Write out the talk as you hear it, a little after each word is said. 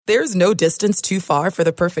There's no distance too far for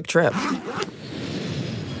the perfect trip.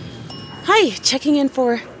 Hi, checking in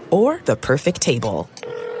for... Or the perfect table.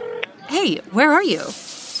 Hey, where are you?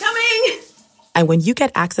 Coming! And when you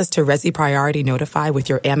get access to Resi Priority Notify with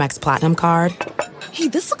your Amex Platinum card... Hey,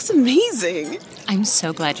 this looks amazing. I'm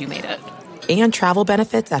so glad you made it. And travel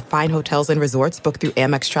benefits at fine hotels and resorts booked through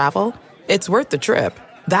Amex Travel, it's worth the trip.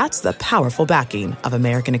 That's the powerful backing of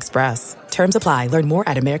American Express. Terms apply. Learn more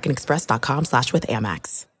at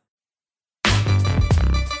americanexpress.com/withAmex.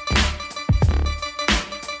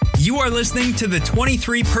 You are listening to the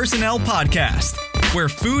 23 Personnel Podcast, where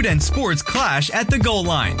food and sports clash at the goal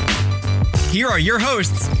line. Here are your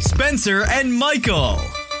hosts, Spencer and Michael. All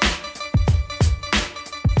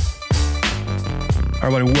right,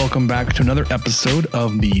 everybody, welcome back to another episode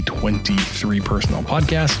of the 23 Personnel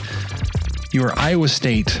Podcast, your Iowa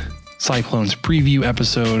State Cyclones preview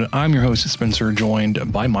episode. I'm your host, Spencer,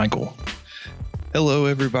 joined by Michael. Hello,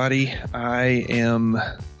 everybody.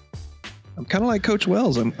 I'm kind of like Coach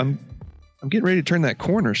Wells. I'm getting ready to turn that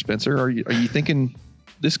corner, Spencer. Are you thinking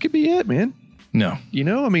this could be it, man? No. You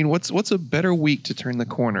know, I mean, what's a better week to turn the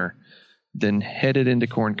corner than headed into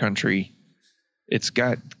corn country? It's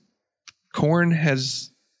got corn is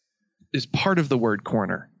part of the word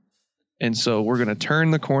corner. And so we're going to turn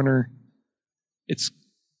the corner.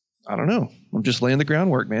 I don't know. I'm just laying the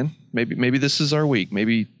groundwork, man. Maybe this is our week.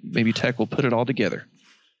 Maybe Tech will put it all together.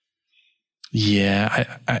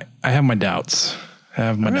 Yeah, I have my doubts.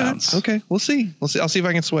 Doubts. Okay, we'll see. I'll see if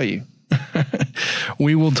I can sway you.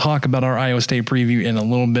 We will talk about our Iowa State preview in a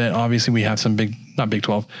little bit. Obviously, we have some not Big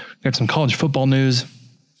 12. We have some college football news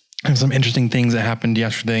and some interesting things that happened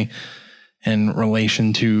yesterday in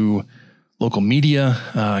relation to local media.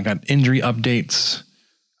 I got injury updates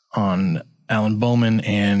on Alan Bowman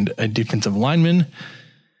and a defensive lineman,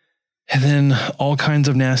 and then all kinds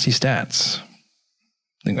of nasty stats.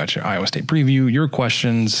 Then got your Iowa State preview, your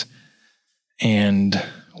questions, and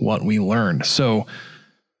what we learned. So,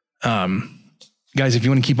 guys, if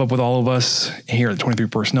you want to keep up with all of us here at 23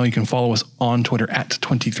 Personnel, you can follow us on Twitter at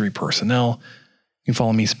 23 Personnel. You can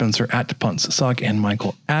follow me, Spencer, at Punts Suck, and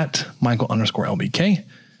Michael at Michael_LBK. You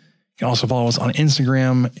can also follow us on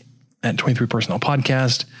Instagram at 23 Personnel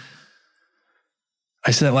Podcast.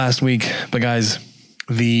 I said that last week, but guys,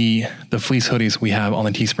 the fleece hoodies we have on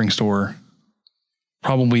the Teespring store,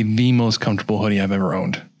 probably the most comfortable hoodie I've ever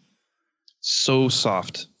owned. So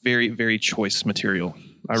soft, very, very choice material.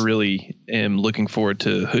 I really am looking forward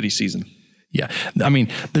to hoodie season. Yeah. I mean,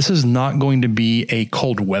 this is not going to be a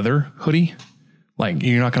cold weather hoodie. Like,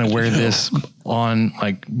 you're not going to wear this on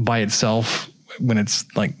like by itself when it's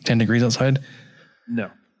like 10 degrees outside. No.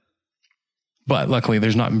 But luckily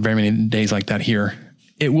there's not very many days like that here.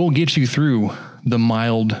 It will get you through the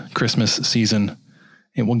mild Christmas season.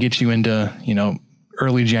 It will get you into,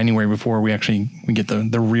 early January before we get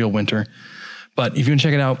the real winter. But if you want to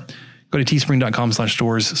check it out, go to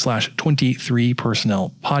teespring.com/stores/23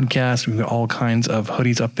 Personnel Podcast. We've got all kinds of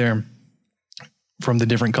hoodies up there from the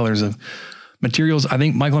different colors of materials. I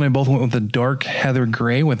think Michael and I both went with the dark heather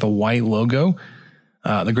gray with a white logo.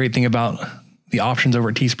 The great thing about the options over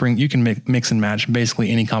at Teespring, you can mix and match basically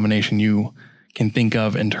any combination you can think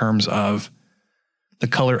of in terms of the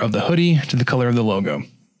color of the hoodie to the color of the logo. You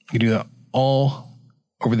can do that all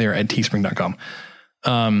over there at teespring.com.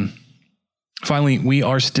 Finally, we're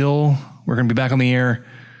going to be back on the air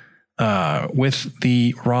with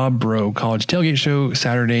the Rob Bro College Tailgate Show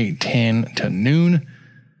Saturday, 10 to noon.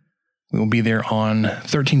 We will be there on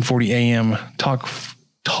 1340 AM, Talk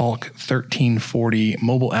 1340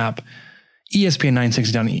 mobile app, ESPN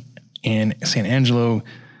 960 down in San Angelo.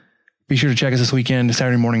 Be sure to check us this weekend,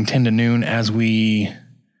 Saturday morning, 10 to noon, as we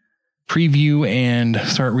preview and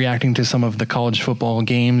start reacting to some of the college football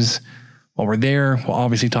games. While we're there, we'll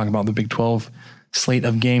obviously talk about the Big 12 slate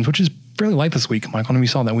of games, which is fairly light this week. Michael, we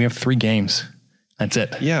saw that we have 3 games. That's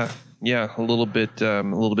it. Yeah, a little bit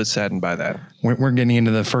saddened by that. We're getting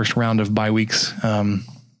into the first round of bye weeks, and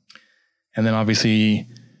then obviously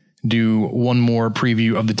do one more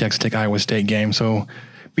preview of the Texas Tech Iowa State game. So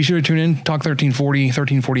be sure to tune in. Talk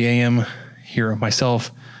 1340 AM. Here,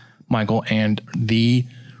 myself, Michael, and the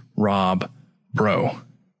Rob Bro.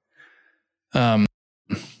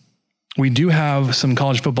 We do have some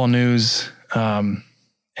college football news, and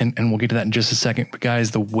we'll get to that in just a second. But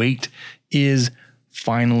guys, the wait is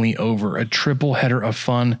finally over. A triple header of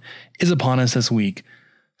fun is upon us this week.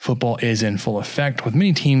 Football is in full effect with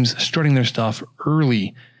many teams starting their stuff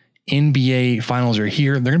early. NBA finals are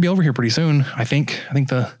here. They're going to be over here pretty soon. I think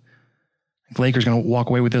the Lakers are going to walk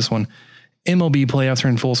away with this one. MLB playoffs are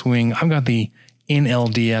in full swing. I've got the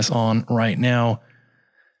NLDS on right now.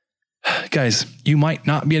 Guys, you might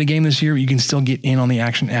not be at a game this year, but you can still get in on the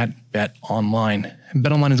action at Bet Online.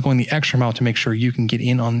 Bet Online is going the extra mile to make sure you can get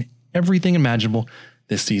in on everything imaginable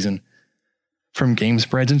this season. From game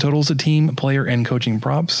spreads and totals to team, player, and coaching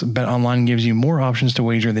props, Bet Online gives you more options to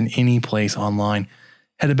wager than any place online.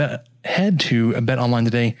 Head to Bet Online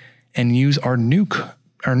today and use our new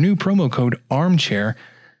promo code ARMCHAIR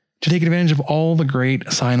to take advantage of all the great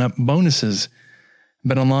sign-up bonuses.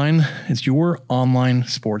 Bet Online is your online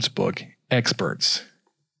sportsbook experts.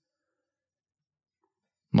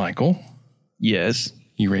 Michael? Yes.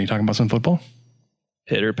 You ready to talk about some football?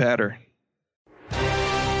 Pitter patter.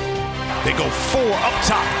 They go 4 up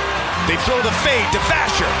top. They throw the fade to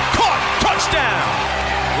Vasher. Caught. Touchdown.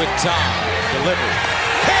 With time. Delivery.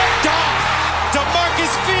 Picked off.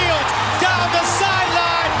 DeMarcus Fields down the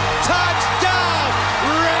sideline. Touchdown.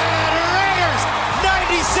 Red Raiders.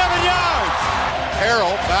 97 yards.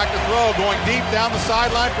 Harrell back to throw. Going deep down the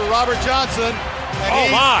sideline for Robert Johnson.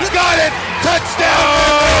 And He's got it. Touchdown.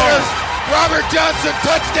 Red Raiders. Robert Johnson.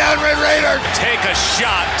 Touchdown. Red Raiders. Take a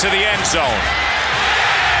shot to the end zone.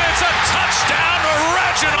 It's a touchdown to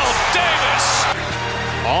Reginald Davis.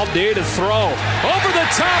 All day to throw. Over the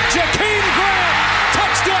top, Jakeem Grant.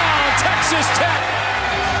 Touchdown, Texas Tech.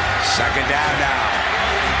 Second down now.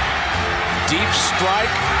 Deep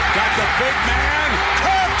strike. Got the big man.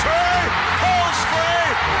 Turn. Cold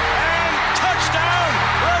spray. And touchdown.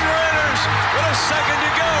 Red Raiders with a second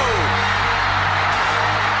to go.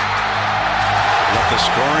 Let the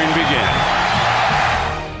scoring begin.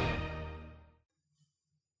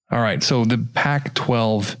 All right, so the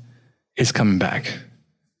Pac-12 is coming back.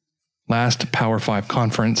 Last Power 5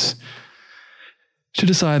 conference to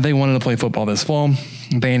decide they wanted to play football this fall.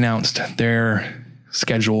 They announced their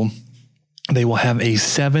schedule. They will have a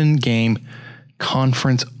 7-game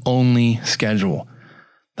conference-only schedule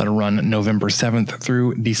that'll run November 7th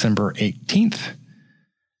through December 18th. If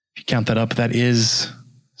you count that up, that is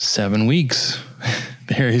 7 weeks.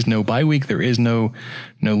 There is no bye week. There is no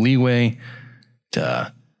leeway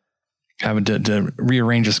to having to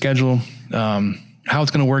rearrange a schedule. How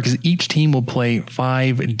it's going to work is each team will play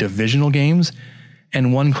 5 divisional games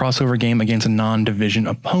and 1 crossover game against a non-division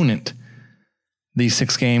opponent. These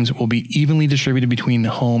 6 games will be evenly distributed between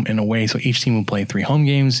home and away, so each team will play 3 home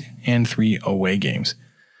games and 3 away games.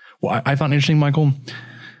 What I found interesting, Michael,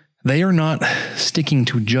 they are not sticking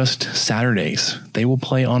to just Saturdays. They will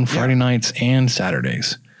play on Friday nights and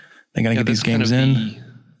Saturdays. They got to get these games in.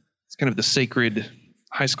 It's kind of the sacred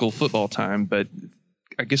high school football time, but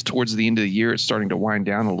I guess towards the end of the year, it's starting to wind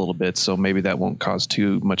down a little bit. So maybe that won't cause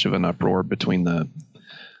too much of an uproar between the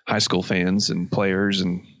high school fans and players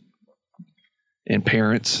and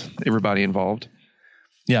parents, everybody involved.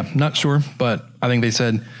 Yeah, not sure, but I think they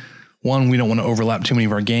said, one, we don't want to overlap too many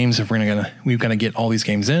of our games if we've got to get all these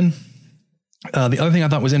games in. The other thing I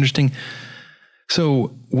thought was interesting,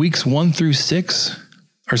 so weeks 1 through 6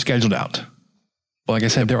 are scheduled out. But like I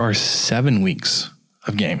said, there are 7 weeks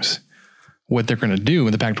of games. What they're going to do,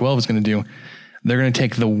 what the Pac-12 is going to do, they're going to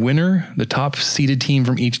take the winner, the top seeded team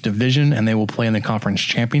from each division, and they will play in the conference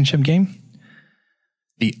championship game.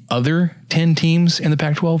 The other 10 teams in the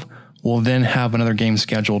Pac-12 will then have another game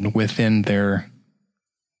scheduled within the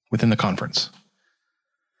conference.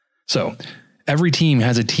 So every team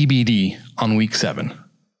has a TBD on week 7.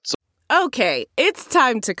 Okay, it's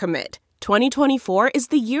time to commit. 2024 is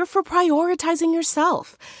the year for prioritizing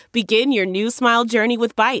yourself. Begin your new smile journey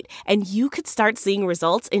with Byte, and you could start seeing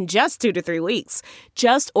results in just 2 to 3 weeks.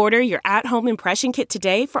 Just order your at-home impression kit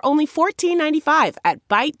today for only $14.95 at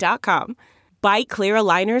Byte.com. Byte Clear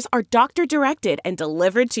aligners are doctor-directed and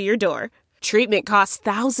delivered to your door. Treatment costs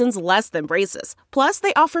thousands less than braces. Plus,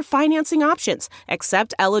 they offer financing options,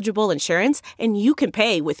 accept eligible insurance, and you can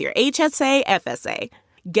pay with your HSA FSA.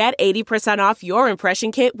 Get 80% off your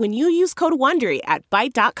impression kit when you use code WONDERY at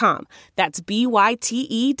Byte.com. That's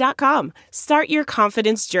BYTE.com. Start your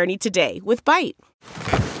confidence journey today with Byte.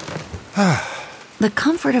 The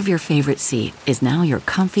comfort of your favorite seat is now your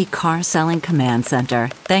comfy car-selling command center,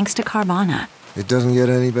 thanks to Carvana. It doesn't get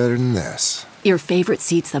any better than this. Your favorite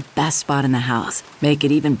seat's the best spot in the house. Make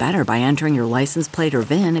it even better by entering your license plate or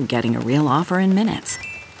VIN and getting a real offer in minutes.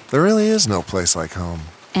 There really is no place like home.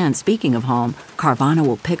 And speaking of home, Carvana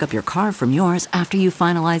will pick up your car from yours after you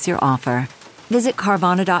finalize your offer. Visit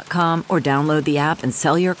Carvana.com or download the app and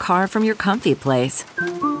sell your car from your comfy place.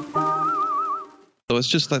 So it's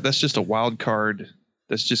just like, that's just a wild card.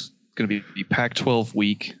 That's just going to be Pac-12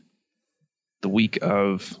 week. The week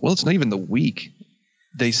of, well, it's not even the week.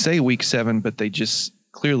 They say week 7, but they just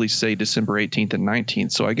clearly say December 18th and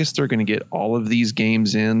 19th. So I guess they're going to get all of these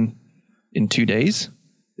games in 2 days.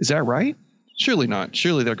 Is that right? Surely not.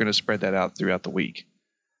 Surely they're going to spread that out throughout the week.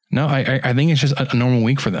 No, I think it's just a normal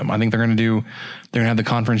week for them. I think they're going to have the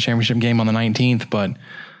conference championship game on the 19th, but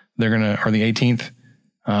or the 18th.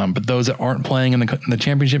 But those that aren't playing in the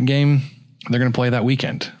championship game, they're going to play that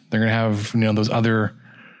weekend. They're going to have, those other,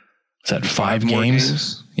 five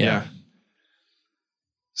games? Yeah.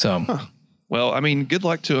 So, well, I mean, good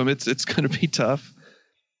luck to them. It's going to be tough.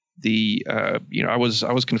 I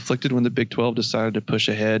was conflicted when the Big 12 decided to push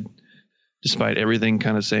ahead, despite everything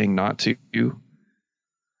kind of saying not to.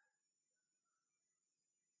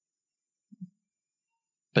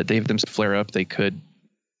 But they have them flare up. They could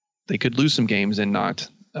lose some games and not,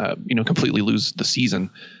 completely lose the season,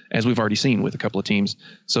 as we've already seen with a couple of teams.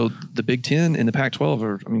 So the Big Ten and the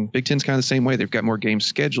Pac-12 Big Ten's kind of the same way. They've got more games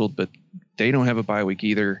scheduled, but they don't have a bye week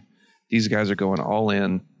either. These guys are going all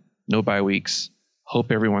in, no bye weeks. Hope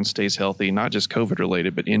everyone stays healthy, not just COVID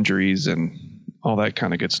related, but injuries and all that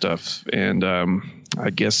kind of good stuff. And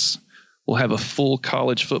I guess we'll have a full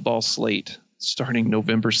college football slate starting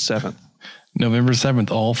November 7th. November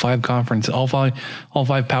 7th, all five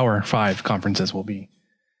Power 5 conferences will be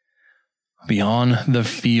on the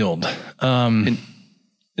field. And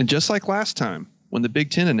just like last time, when the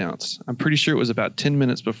Big Ten announced, I'm pretty sure it was about 10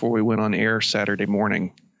 minutes before we went on air Saturday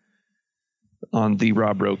morning on the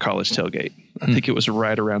Rob Rowe College Tailgate. I think it was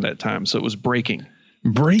right around that time. So it was breaking.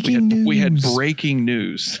 News. We had breaking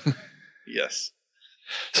news. Yes.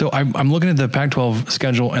 So I'm looking at the Pac-12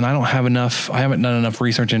 schedule, and I haven't done enough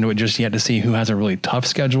research into it just yet to see who has a really tough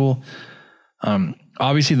schedule.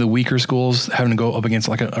 Obviously the weaker schools having to go up against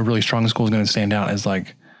like a really strong school is going to stand out as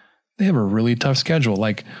like, they have a really tough schedule.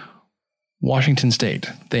 Like Washington State,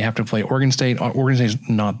 they have to play Oregon State. Oregon State is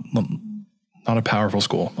not a powerful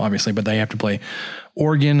school, obviously, but they have to play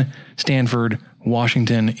Oregon, Stanford,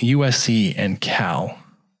 Washington, USC, and Cal.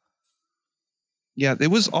 Yeah, it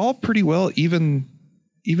was all pretty well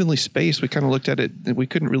evenly spaced. We kind of looked at it and we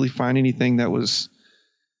couldn't really find anything that was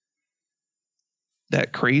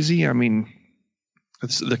that crazy. I mean,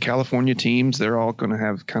 it's the California teams, they're all going to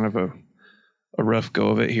have kind of a rough go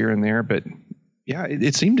of it here and there, but yeah,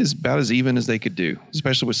 it seemed about as even as they could do,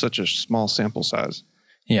 especially with such a small sample size.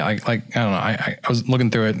 Yeah, I don't know. I was looking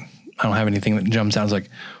through it. I don't have anything that jumps out. I was like,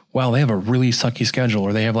 wow, they have a really sucky schedule,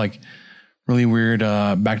 or they have like really weird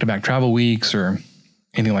back-to-back travel weeks or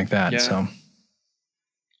anything like that. Yeah. So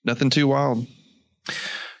nothing too wild.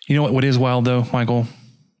 You know what is wild though, Michael?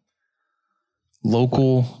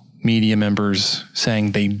 Local media members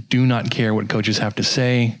saying they do not care what coaches have to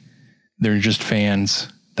say. They're just fans.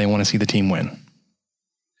 They want to see the team win.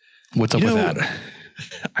 What's up with that?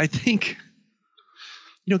 I think,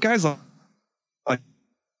 guys like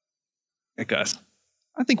us,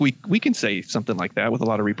 I think we can say something like that with a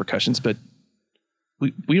lot of repercussions, but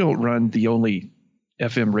we don't run the only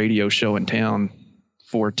FM radio show in town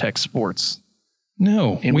for tech sports.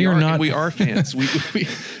 No, and we are not. We are fans.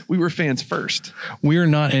 we were fans first. We are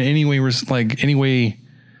not in any way.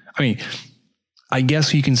 I mean, I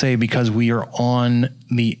guess you can say because we are on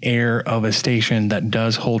the air of a station that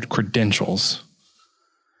does hold credentials.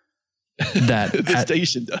 That the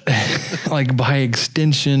station does. Like by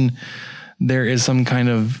extension, there is some kind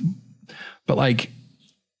of, but like,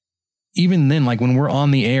 even then, like when we're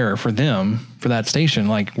on the air for them, for that station,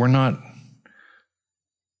 like we're not,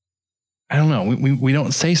 I don't know. We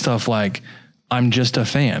don't say stuff like, I'm just a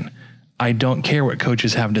fan. I don't care what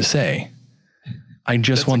coaches have to say. I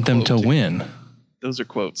just want them to win. Those are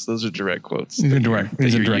quotes. Those are direct quotes. These are direct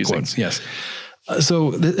quotes. Yes.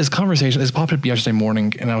 So this popped up yesterday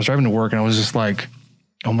morning, and I was driving to work, and I was just like,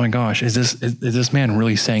 "Oh my gosh, is this man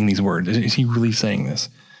really saying these words? Is he really saying this?"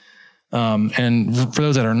 And for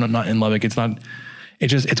those that are not in Lubbock, it's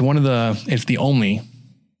the only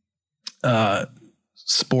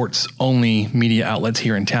sports only media outlets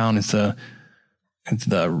here in town. It's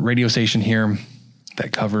the radio station here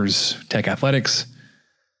that covers Tech athletics.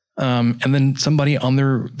 And then somebody on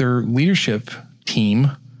their leadership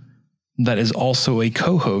team that is also a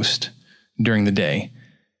co-host during the day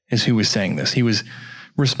is who was saying this. He was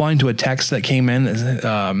responding to a text that came in,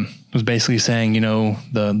 was basically saying,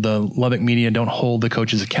 the Lubbock media don't hold the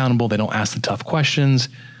coaches accountable. They don't ask the tough questions.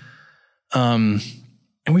 And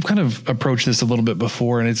we've kind of approached this a little bit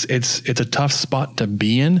before, and it's a tough spot to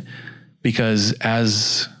be in because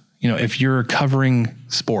as if you're covering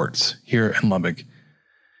sports here in Lubbock,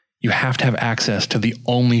 you have to have access to the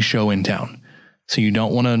only show in town. So you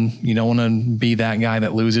don't want to be that guy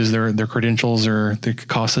that loses their credentials or the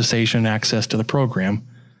cost the station access to the program.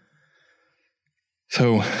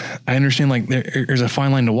 So I understand like there's a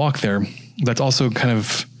fine line to walk there. That's also kind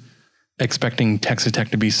of expecting Texas Tech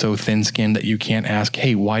to be so thin-skinned that you can't ask,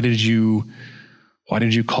 hey, why did you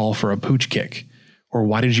call for a pooch kick? Or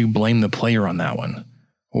why did you blame the player on that one?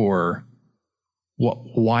 Or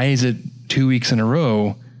why is it 2 weeks in a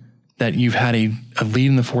row that you've had a lead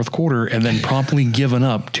in the fourth quarter and then promptly given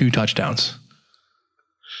up 2 touchdowns?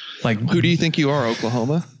 Like, who do you think you are,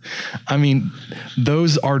 Oklahoma? I mean,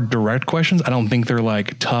 those are direct questions. I don't think they're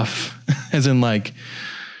like tough, as in like,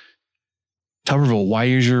 Tuberville, why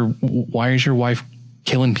is your wife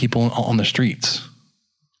killing people on the streets?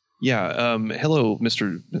 Yeah. Hello,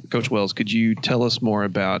 Mr. Coach Wells. Could you tell us more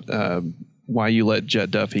about why you let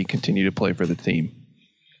Jet Duffy continue to play for the team?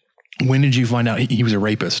 When did you find out he was a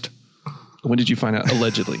rapist? When did you find out?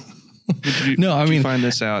 Allegedly. Did you find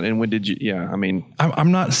this out? And when did you? Yeah, I mean,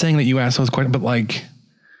 I'm not saying that you asked those questions, but like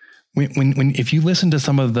when if you listen to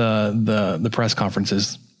some of the press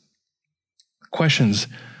conferences, questions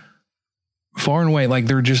far and away, like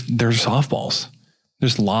they're softballs,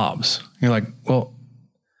 there's lobs. You're like, well,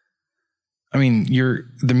 I mean,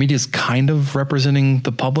 the media's kind of representing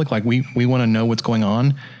the public. Like we want to know what's going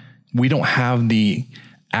on. We don't have the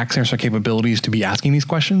access or capabilities to be asking these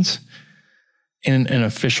questions in an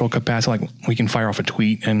official capacity. Like we can fire off a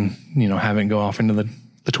tweet and, have it go off into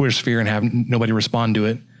the Twitter sphere and have nobody respond to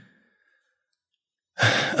it.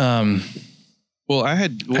 Well,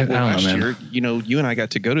 last year, you and I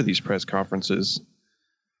got to go to these press conferences,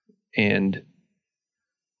 and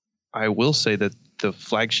I will say that the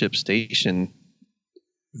flagship station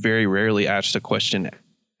very rarely asked a question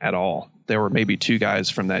at all. There were maybe 2 guys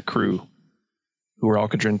from that crew who were all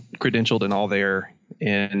credentialed and all there,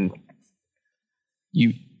 and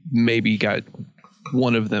you maybe got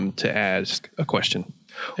one of them to ask a question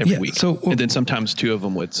every week. And then sometimes 2 of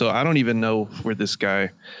them would. So I don't even know where this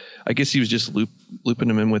guy, I guess he was just looping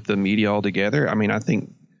them in with the media altogether. I mean, I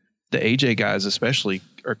think the AJ guys especially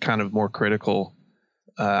are kind of more critical.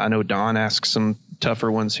 I know Don asks some tougher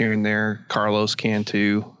ones here and there. Carlos can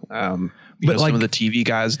too. But some of the TV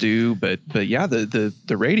guys do, but yeah, the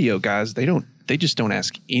radio guys, they just don't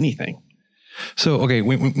ask anything. So, okay,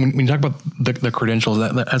 when you talk about the credentials,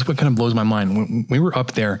 that's what kind of blows my mind. When we were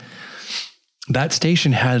up there, that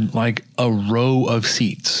station had like a row of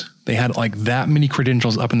seats. They had like that many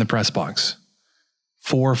credentials up in the press box.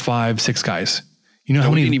 4, 5, 6 guys. You know how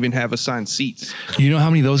many didn't even have assigned seats. You know how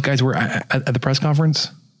many of those guys were at the press conference?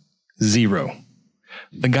 0.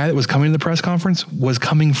 The guy that was coming to the press conference was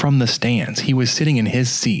coming from the stands. He was sitting in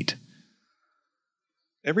his seat.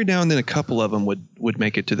 Every now and then a couple of them would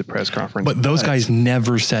make it to the press conference. But those guys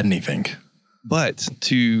never said anything. But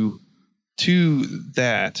to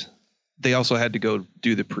that, they also had to go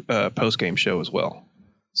do the post-game show as well.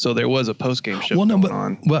 So there was a post-game show going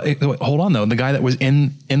on. Well, hold on, though. The guy that was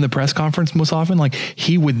in the press conference most often, like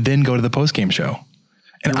he would then go to the post-game show.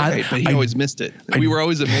 And but he always missed it. We were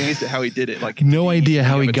always amazed at how he did it. Like no idea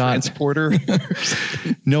how he got transporter.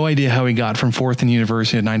 No idea how he got from 4th and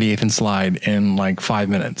University to 98th and Slide in like 5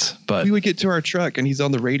 minutes. But we would get to our truck and he's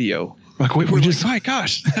on the radio. Like we just, my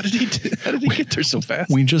gosh, how did he get there so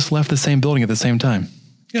fast? We just left the same building at the same time.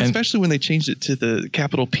 Yeah, especially when they changed it to the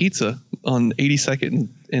Capitol Pizza on 82nd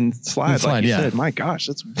and Slide. Like you said, my gosh,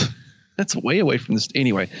 that's way away from this.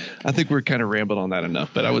 Anyway, I think we're kind of rambled on that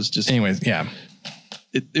enough. But I was just, anyways, yeah.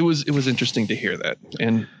 It was interesting to hear that,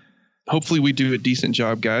 and hopefully we do a decent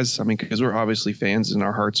job, guys. I mean, because we're obviously fans and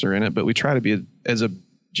our hearts are in it, but we try to be as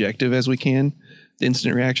objective as we can. The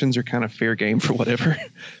instant reactions are kind of fair game for whatever,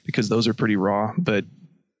 because those are pretty raw. But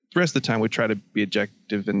the rest of the time, we try to be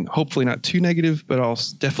objective and hopefully not too negative, but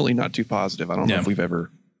also definitely not too positive. I don't know if we've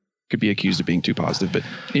ever could be accused of being too positive, but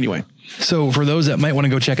anyway. So for those that might want to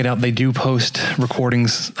go check it out, they do post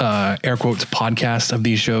recordings, air quotes, podcasts of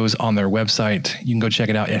these shows on their website. You can go check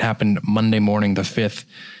it out. It happened Monday morning, the 5th.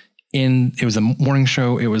 It was a morning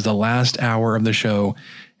show. It was the last hour of the show,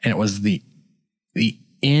 and it was the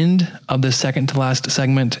end of the second to last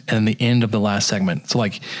segment and the end of the last segment. So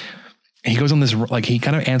like he goes on this, like he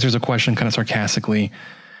kind of answers a question kind of sarcastically, and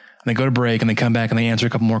they go to break and they come back and they answer a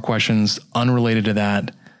couple more questions unrelated to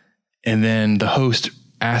that. And then the host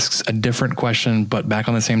asks a different question, but back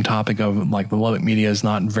on the same topic of like the Lubbock media is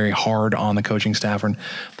not very hard on the coaching staff, and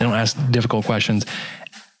they don't ask difficult questions.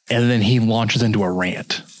 And then he launches into a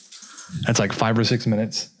rant. That's like 5 or 6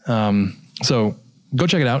 minutes. So go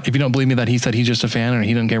check it out. If you don't believe me that he said he's just a fan and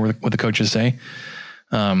he doesn't care what the coaches say,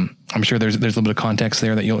 I'm sure there's a little bit of context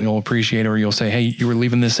there that you'll appreciate, or you'll say, hey, you were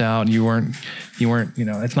leaving this out. You weren't,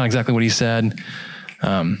 it's not exactly what he said.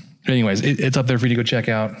 But anyways, it's up there for you to go check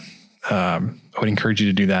out. I would encourage you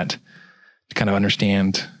to do that to kind of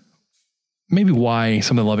understand maybe why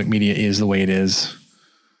some of the Lubbock media is the way it is.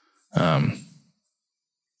 And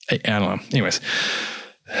I don't know. Anyways,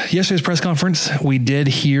 yesterday's press conference, we did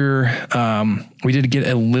get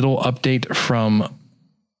a little update from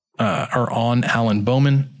on Alan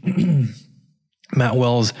Bowman. Matt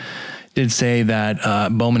Wells did say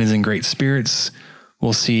that Bowman is in great spirits.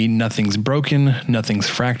 We'll see nothing's broken, nothing's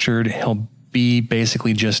fractured. He'll be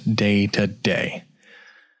basically just day to day.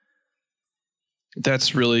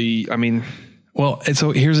 That's really, I mean... Well,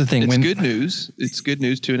 so here's the thing. It's good news. It's good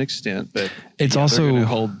news to an extent, but it's also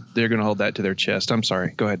they're going to hold that to their chest. I'm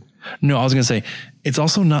sorry. Go ahead. No, I was going to say it's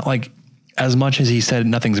also not like as much as he said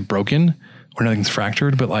nothing's broken or nothing's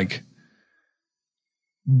fractured, but like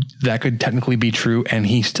that could technically be true, and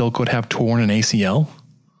he still could have torn an ACL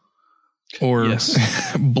or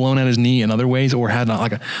blown out his knee in other ways, or had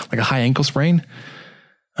like a high ankle sprain.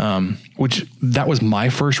 Which that was my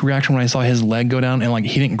first reaction when I saw his leg go down, and like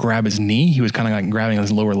he didn't grab his knee. He was kind of like grabbing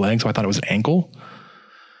his lower leg. So I thought it was an ankle.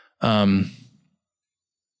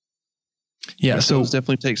 Yeah. So it'll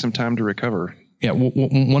definitely take some time to recover. Yeah.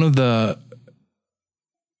 One of the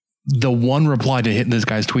one reply to hit this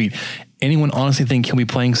guy's tweet, anyone honestly think he'll be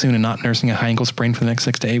playing soon and not nursing a high ankle sprain for the next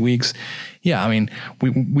 6 to 8 weeks? Yeah. I mean,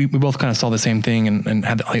 we both kind of saw the same thing and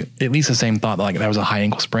had like at least the same thought that like that was a high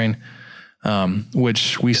ankle sprain.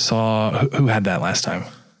 Which we saw, who had that last time?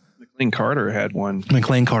 McLean Carter had one.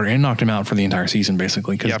 McLean Carter, and knocked him out for the entire season,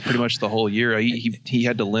 basically. Yeah, pretty much the whole year. He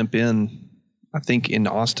had to limp in, I think, in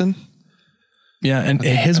Austin. Yeah, and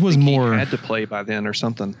his was more... He had to play by then or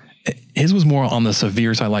something. His was more on the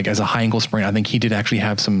severe side, like as a high ankle sprain. I think he did actually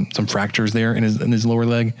have some fractures there in his lower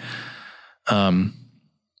leg. But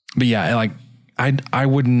yeah, like I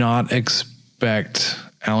would not expect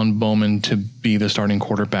Alan Bowman to be the starting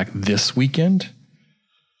quarterback this weekend.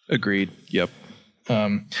 Agreed. Yep.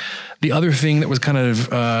 The other thing that was kind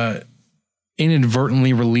of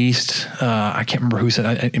inadvertently released, I can't remember who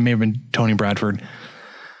said it. It may have been Tony Bradford.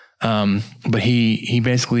 But he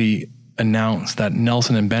basically announced that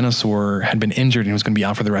Nelson and Benasour had been injured and was going to be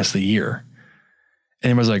out for the rest of the year.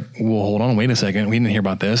 And everybody was like, well, hold on, wait a second. We didn't hear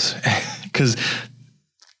about this because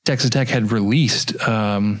Texas Tech had released,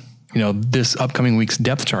 this upcoming week's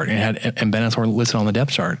depth chart, and had and Benasour listed on the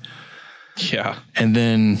depth chart. Yeah. And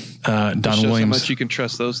then Don Williams. How much you can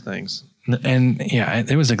trust those things. And yeah,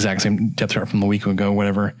 it was the exact same depth chart from the week ago,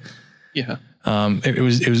 whatever. Yeah. It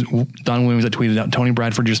was Don Williams that tweeted out. Tony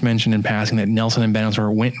Bradford just mentioned in passing that Nelson and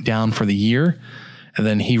Benasour went down for the year, and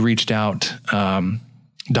then he reached out. Don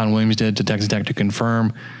Williams did to Texas Tech to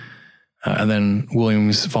confirm, and then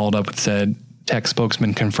Williams followed up and said, Tech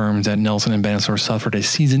spokesman confirms that Nelson and Benasour suffered a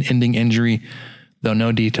season-ending injury, though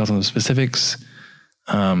no details on the specifics.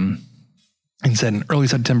 And said in early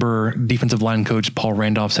September, defensive line coach Paul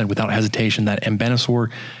Randolph said without hesitation that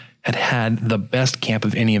Benasour had the best camp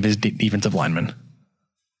of any of his defensive linemen.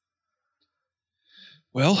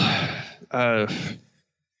 Well,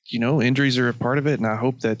 injuries are a part of it, and I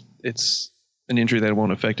hope that it's an injury that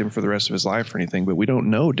won't affect him for the rest of his life or anything, but we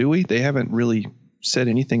don't know, do we? They haven't really said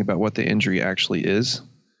anything about what the injury actually is.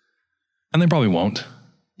 And they probably won't.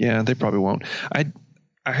 Yeah, they probably won't.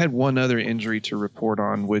 I had one other injury to report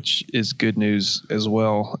on, which is good news as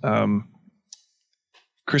well.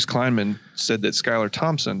 Chris Kleinman said that Skylar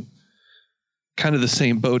Thompson, kind of the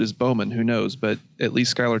same boat as Bowman, who knows, but at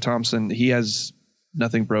least Skylar Thompson, he has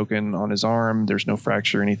nothing broken on his arm. There's no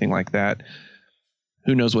fracture or anything like that.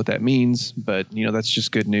 Who knows what that means, but that's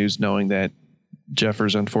just good news knowing that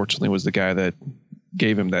Jeffers unfortunately was the guy that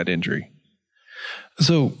gave him that injury.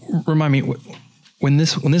 So remind me, when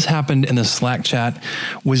this happened in the Slack chat,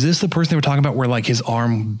 was this the person they were talking about where like his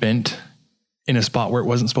arm bent in a spot where it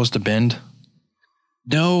wasn't supposed to bend?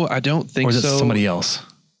 No, I don't think so. Or was it somebody else?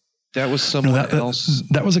 That was someone else.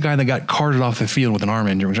 That was a guy that got carted off the field with an arm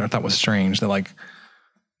injury, which I thought was strange. They're like,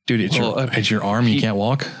 dude, it's your arm. You can't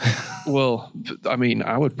walk. Well, I mean,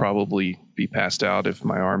 I would probably be passed out if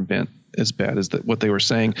my arm bent as bad as what they were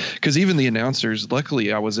saying. Because even the announcers,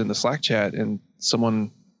 luckily I was in the Slack chat and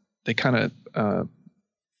they kind of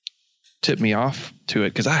tipped me off to it,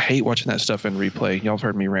 because I hate watching that stuff in replay. Y'all have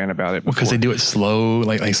heard me rant about it before. Because they do it slow,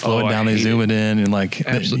 like slow it down, they zoom it in, and like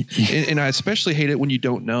absolutely. And I especially hate it when you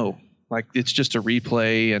don't know. Like it's just a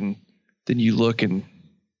replay, and then you look and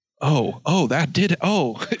that did it.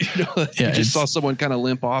 You just saw someone kind of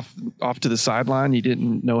limp off to the sideline. You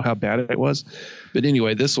didn't know how bad it was. But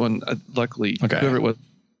anyway, this one, luckily, whoever it was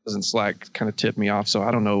in Slack kind of tipped me off. So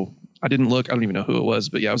I don't know. I didn't look. I don't even know who it was.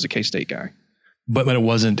 But yeah, it was a K-State guy. But it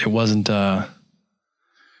wasn't their quarterback.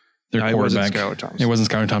 It wasn't Skylar Thompson. It wasn't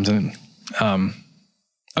Skylar Thompson.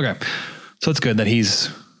 Okay. So it's good that he's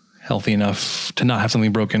healthy enough to not have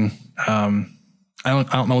something broken. I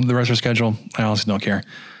don't know the rest of their schedule. I honestly don't care.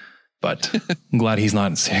 but I'm glad he's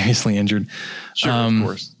not seriously injured. Sure, of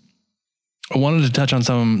course. I wanted to touch on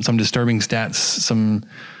some disturbing stats, some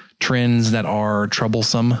trends that are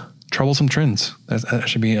troublesome trends. That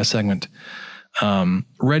should be a segment.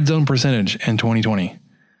 Red zone percentage in 2020.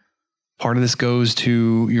 Part of this goes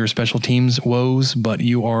to your special teams woes, but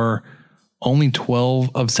you are only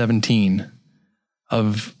 12 of 17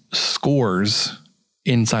 of scores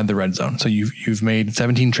inside the red zone. So you've made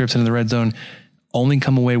 17 trips into the red zone, only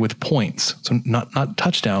come away with points. So not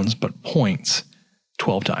touchdowns, but points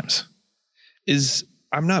 12 times.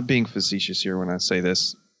 I'm not being facetious here when I say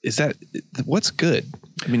this. Is that what's good?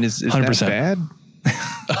 I mean, is 100%. that bad?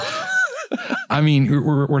 I mean,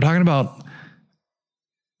 we're talking about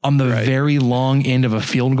on the very long end of a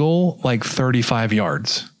field goal, like 35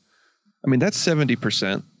 yards. I mean, that's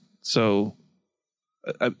 70%. So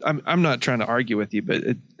I'm not trying to argue with you, but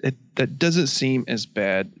that doesn't seem as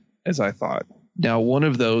bad as I thought. Now, one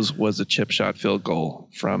of those was a chip shot field goal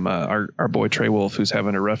from our boy Trey Wolf, who's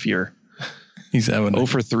having a rough year. He's having 0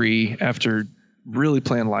 for 3 after really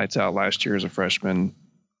playing lights out last year as a freshman.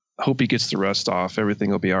 Hope he gets the rust off. Everything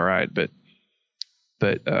will be all right. But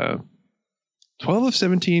 12 of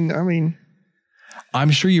 17, I mean,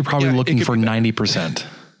 I'm sure you're probably looking for 90%.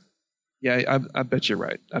 Yeah, I bet you're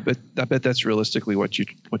right. I bet that's realistically what you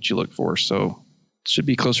look for. So it should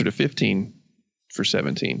be closer to 15 for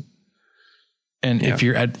 17. And if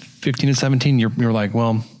you're at 15 and 17, you're like,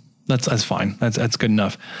 well, that's fine. That's good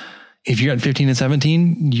enough. If you're at 15 and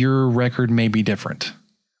 17, your record may be different,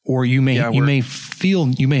 or you may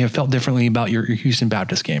have felt differently about your Houston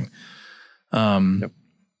Baptist game.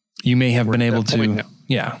 You may have been able to,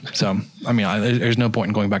 So, I mean, there's no point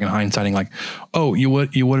in going back and hindsighting like, oh, you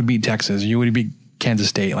would have beat Texas, you would have beat Kansas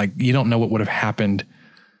State. Like, you don't know what would have happened.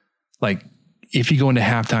 Like, if you go into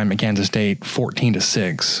halftime at Kansas State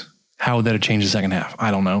 14-6, how would that have changed the second half? I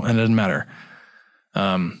don't know, and it doesn't matter.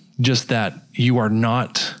 Just that you are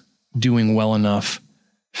not doing well enough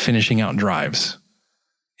finishing out drives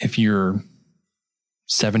if you're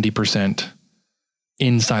 70%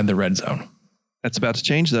 inside the red zone. That's about to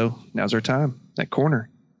change, though. Now's our time. That corner,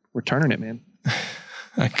 we're turning it, man.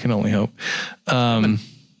 I can only hope. Well,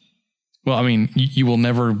 I mean, you will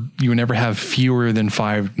never have fewer than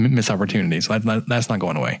 5 missed opportunities. That's not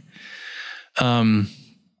going away.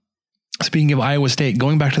 Speaking of Iowa State,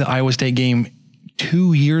 going back to the Iowa State game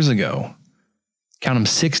 2 years ago, count them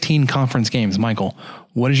 16 conference games. Michael,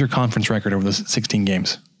 what is your conference record over those 16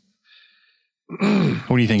 games? What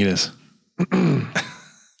do you think it is?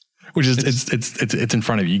 Which is it's in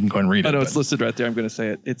front of you. You can go and read it. I know it's listed right there. I'm going to say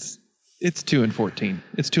it. It's 2-14.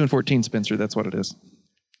 It's 2-14, Spencer. That's what it is.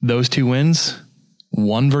 Those 2 wins,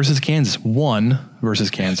 one versus Kansas,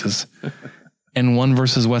 and one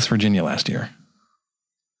versus West Virginia last year,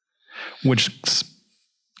 which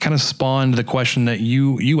kind of spawned the question that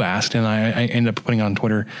you asked, and I ended up putting on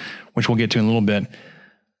Twitter, which we'll get to in a little bit.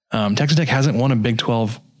 Texas Tech hasn't won a Big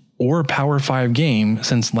 12 or Power 5 game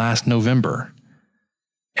since last November.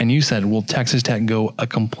 And you said, will Texas Tech go a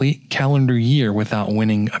complete calendar year without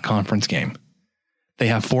winning a conference game? They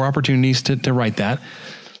have 4 opportunities to right that,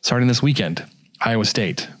 starting this weekend, Iowa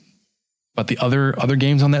State. But the other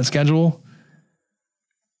games on that schedule,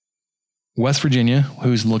 West Virginia,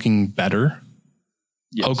 who's looking better.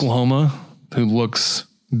 Yes. Oklahoma, who looks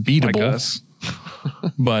beatable. Like us.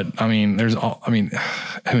 But, I mean,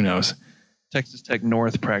 who knows? Texas Tech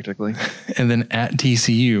North, practically. And then at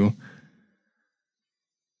TCU.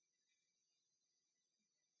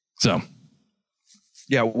 So.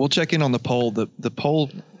 Yeah, we'll check in on the poll. The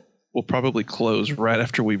poll will probably close right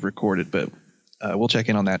after we've recorded, but we'll check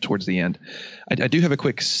in on that towards the end. I do have a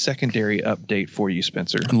quick secondary update for you,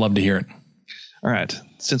 Spencer. I'd love to hear it. All right.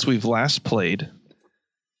 Since we've last played,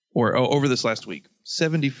 or over this last week,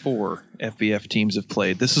 74 FBF teams have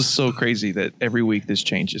played. This is so crazy that every week this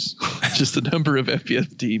changes. Just the number of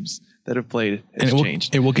FBF teams that have played has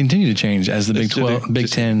changed. It will continue to change as the Big 12, Big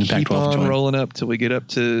 10, Pac-12 keep on join. Rolling up till we get up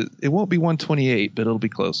to, it won't be 128, but it'll be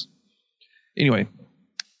close. Anyway,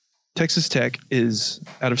 Texas Tech is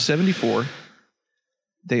out of 74.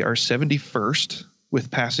 They are 71st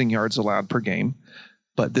with passing yards allowed per game.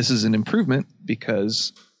 But this is an improvement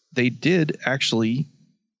because they did actually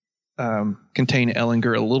contain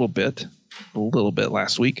Ellinger a little bit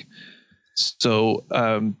last week. So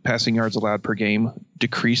passing yards allowed per game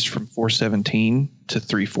decreased from 417 to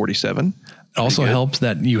 347. It also helps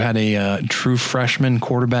that you had a true freshman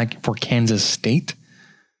quarterback for Kansas State,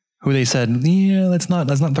 who they said, let's not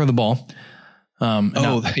throw the ball.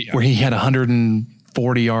 Where he had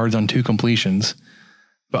 140 yards on 2 completions,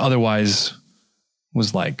 but otherwise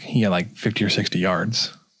was he had 50 or 60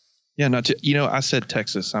 yards. Yeah, I said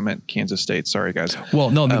Texas. I meant Kansas State. Sorry, guys. Well,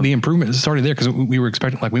 no, the improvement started there because we were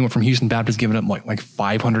expecting, like, we went from Houston Baptist giving up like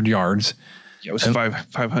 500 yards. Yeah, it was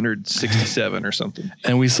 567 or something.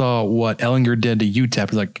 And we saw what Ellinger did to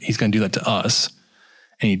UTEP. He's going to do that to us.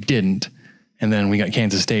 And he didn't. And then we got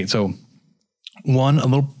Kansas State. So, a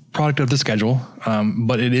little product of the schedule,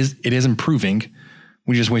 but it is improving.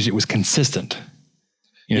 We just wish it was consistent.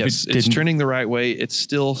 Yes, it's trending the right way. It's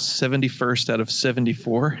still 71st out of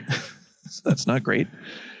 74. So that's not great.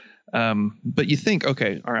 But you think,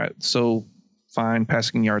 okay, all right, so fine,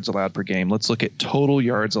 passing yards allowed per game. Let's look at total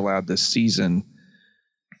yards allowed this season.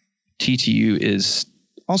 TTU is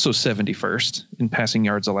also 71st in passing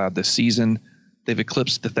yards allowed this season. They've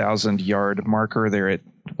eclipsed the 1,000-yard marker. They're at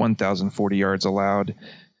 1,040 yards allowed.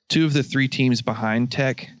 2 of the 3 teams behind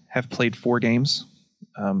Tech have played 4 games.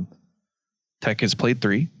 Tech has played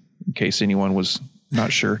 3, in case anyone was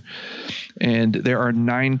not sure. And there are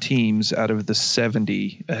 9 teams out of the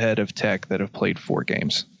 70 ahead of Tech that have played 4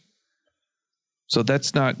 games. So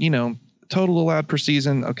that's not, total allowed per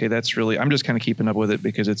season. Okay, that's really, I'm just kind of keeping up with it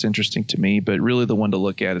because it's interesting to me. But really the one to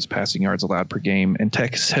look at is passing yards allowed per game. And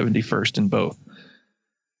Tech is 71st in both.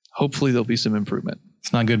 Hopefully there'll be some improvement.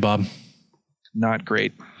 It's not good, Bob. Not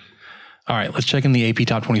great. All right, let's check in the AP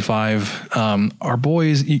Top 25. Our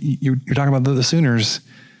boys, you're talking about the Sooners.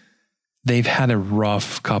 They've had a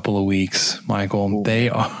rough couple of weeks, Michael. Ooh. They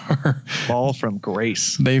are fall from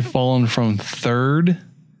grace. They've fallen from 3rd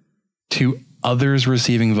to others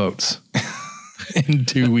receiving votes in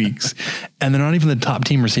 2 weeks. And they're not even the top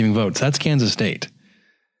team receiving votes. That's Kansas State.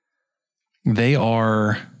 They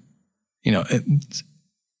are,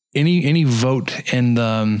 any vote in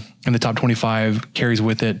the top 25 carries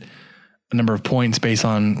with it a number of points based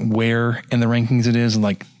on where in the rankings it is.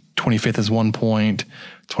 Like 25th is 1 point,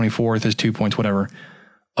 24th is 2 points, whatever.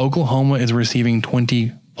 Oklahoma is receiving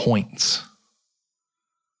 20 points.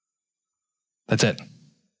 That's it.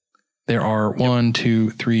 There are 1,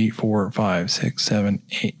 2, 3, 4, 5, 6, 7,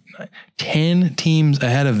 8, 9, 10 teams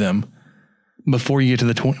ahead of them before you get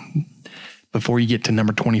to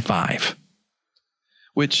number 25.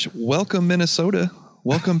 Which, welcome Minnesota.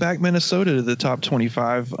 Welcome back, Minnesota, to the top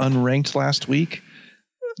 25. Unranked last week.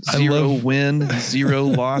 0 win, 0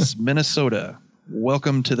 loss, Minnesota.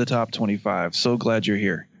 Welcome to the top 25. So glad you're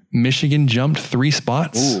here. Michigan jumped 3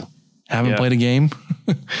 spots. Ooh, haven't played a game.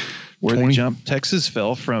 Where they jumped, Texas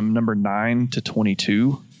fell from number 9 to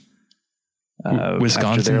 22.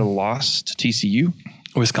 Wisconsin. After their loss to TCU.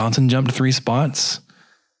 Wisconsin jumped 3 spots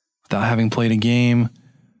without having played a game.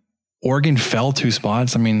 Oregon fell 2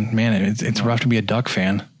 spots. I mean, man, it's rough to be a Duck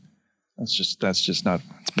fan. That's just not.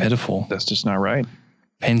 It's pitiful. That's just not right.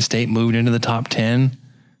 Penn State moved into the top 10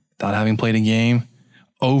 without having played a game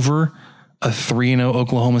over a 3-0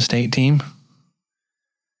 Oklahoma State team.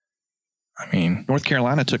 I mean, North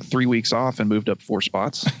Carolina took 3 weeks off and moved up 4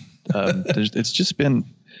 spots. It's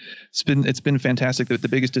been fantastic. The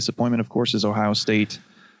biggest disappointment, of course, is Ohio State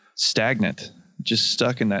stagnant, just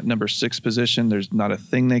stuck in that number 6 position. There's not a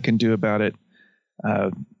thing they can do about it.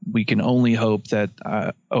 We can only hope that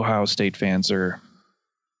Ohio State fans are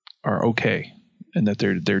okay and that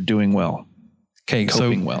they're doing well. Okay,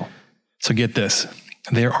 coping well. So get this: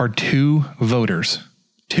 there are 2 voters,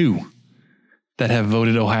 2 that have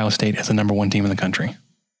voted Ohio State as the number 1 team in the country.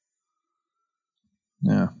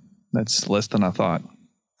 Yeah, that's less than I thought.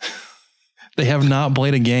 They have not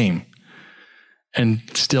played a game. And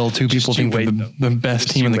still 2 people think they're the best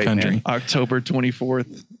team in the country. Man. October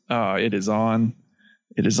 24th, it is on.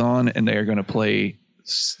 It is on, and they are going to play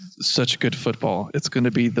such good football. It's going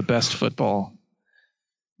to be the best football,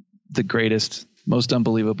 the greatest, most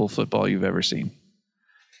unbelievable football you've ever seen.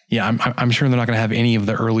 Yeah, I'm sure they're not going to have any of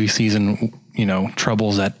the early season,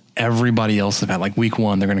 troubles that everybody else have had. Like week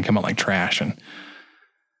 1, they're going to come out like trash, and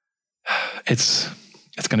it's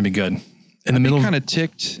going to be good.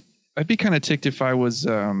 I'd be kind of ticked if I was.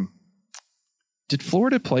 Did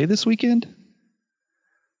Florida play this weekend?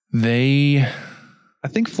 I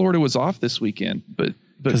think Florida was off this weekend, but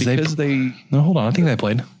because they. No, hold on. I think they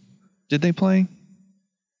played. Did they play?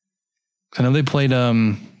 I know they played.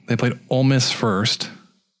 They played Ole Miss first.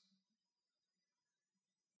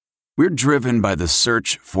 We're driven by the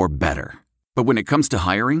search for better, but when it comes to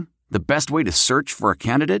hiring, the best way to search for a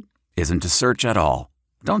candidate isn't to search at all.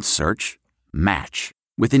 Don't search. Match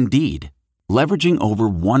with Indeed. Leveraging over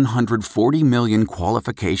 140 million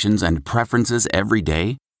qualifications and preferences every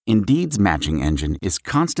day, Indeed's matching engine is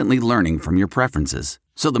constantly learning from your preferences.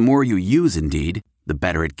 So the more you use Indeed, the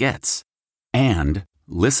better it gets. And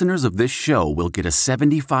listeners of this show will get a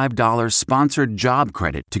 $75 sponsored job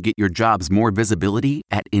credit to get your jobs more visibility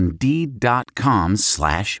at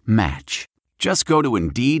Indeed.com/match. Just go to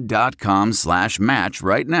Indeed.com/match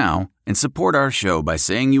right now and support our show by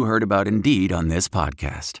saying you heard about Indeed on this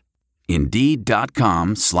podcast.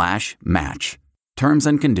 Indeed.com/match. Terms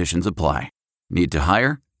and conditions apply. Need to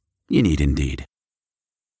hire? You need Indeed.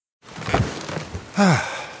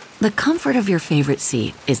 The comfort of your favorite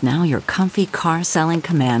seat is now your comfy car selling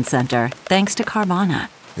command center, thanks to Carvana.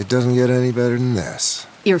 It doesn't get any better than this.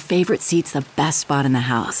 Your favorite seat's the best spot in the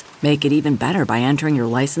house. Make it even better by entering your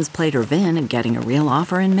license plate or VIN and getting a real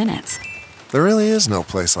offer in minutes. There really is no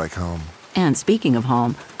place like home. And speaking of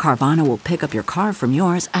home, Carvana will pick up your car from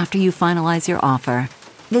yours after you finalize your offer.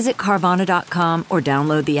 Visit Carvana.com or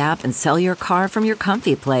download the app and sell your car from your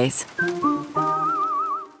comfy place.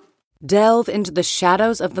 Delve into the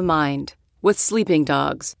shadows of the mind with Sleeping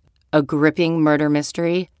Dogs, a gripping murder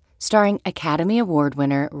mystery starring Academy Award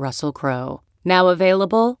winner Russell Crowe. Now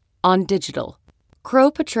available on digital.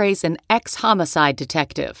 Crowe portrays an ex-homicide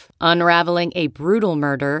detective unraveling a brutal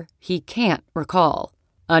murder he can't recall.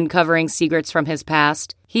 Uncovering secrets from his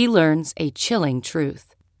past, he learns a chilling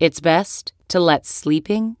truth. It's best to let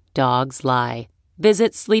sleeping dogs lie.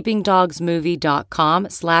 Visit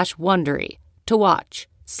sleepingdogsmovie.com/Wondery to watch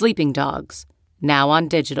Sleeping Dogs, now on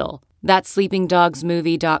digital. That's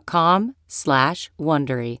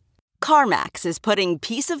sleepingdogsmovie.com/Wondery. CarMax is putting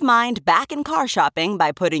peace of mind back in car shopping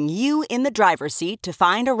by putting you in the driver's seat to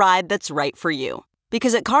find a ride that's right for you.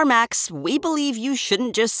 Because at CarMax, we believe you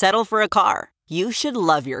shouldn't just settle for a car. You should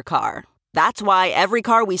love your car. That's why every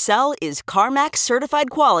car we sell is CarMax certified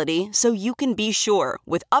quality, so you can be sure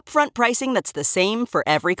with upfront pricing that's the same for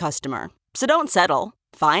every customer. So don't settle.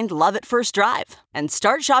 Find love at first drive and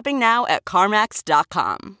start shopping now at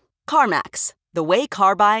CarMax.com. CarMax, the way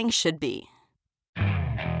car buying should be.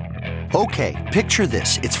 Okay, picture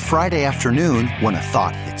this. It's Friday afternoon when a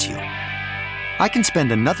thought hits you. I can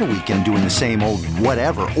spend another weekend doing the same old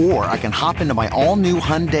whatever, or I can hop into my all-new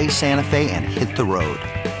Hyundai Santa Fe and hit the road.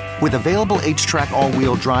 With available H-Track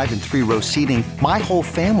all-wheel drive and 3-row seating, my whole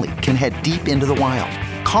family can head deep into the wild.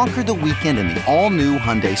 Conquer the weekend in the all-new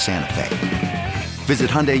Hyundai Santa Fe.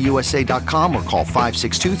 Visit HyundaiUSA.com or call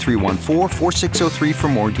 562-314-4603 for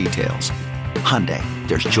more details. Hyundai,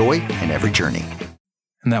 there's joy in every journey.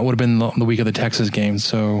 And that would have been the week of the Texas game.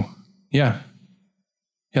 So, yeah,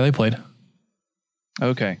 they played.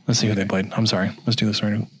 Okay. Let's see who they played. I'm sorry. Let's do this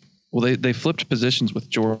right now. Well, they flipped positions with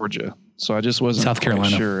Georgia. So I just wasn't South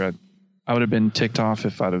Carolina. Sure. I would have been ticked off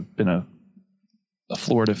if I'd have been a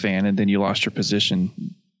Florida fan and then you lost your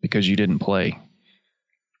position because you didn't play.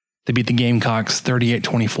 They beat the Gamecocks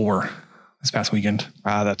 38-24 this past weekend.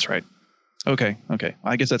 Ah, that's right. Okay.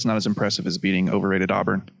 I guess that's not as impressive as beating overrated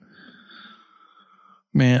Auburn.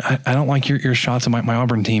 Man, I don't like your shots at my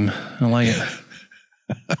Auburn team. I don't like it.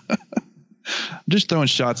 I'm just throwing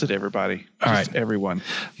shots at everybody. All right, everyone.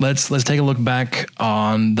 Let's take a look back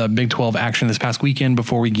on the Big 12 action this past weekend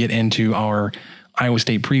before we get into our Iowa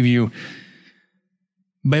State preview.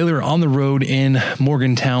 Baylor on the road in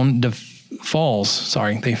Morgantown they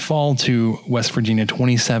fall to West Virginia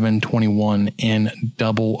 27-21 in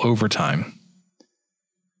double overtime.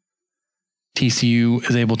 TCU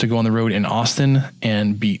is able to go on the road in Austin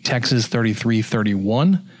and beat Texas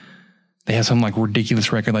 33-31. They have some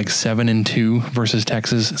ridiculous record, 7-2 versus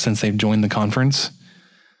Texas since they've joined the conference.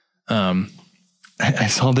 I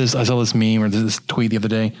saw this meme or this tweet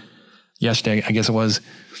yesterday, I guess it was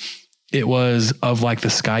of the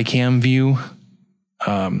Skycam view,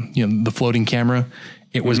 the floating camera.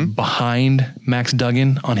 It was behind Max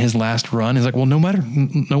Duggan on his last run. It's no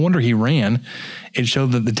wonder he ran. It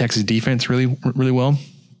showed that the Texas defense really, really well.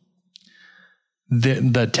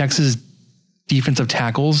 The Texas defensive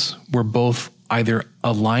tackles were both either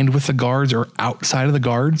aligned with the guards or outside of the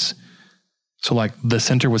guards. So the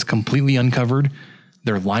center was completely uncovered.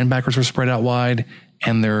 Their linebackers were spread out wide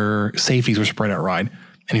and their safeties were spread out wide.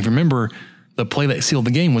 And if you remember, the play that sealed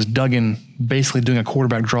the game was Duggan basically doing a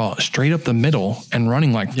quarterback draw straight up the middle and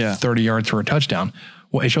running 30 yards for a touchdown.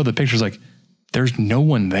 Well, it showed the pictures there's no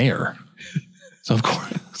one there. So of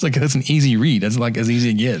course it's that's an easy read. That's as easy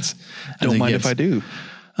as it gets. Don't mind if I do.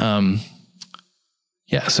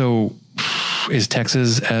 Yeah. So is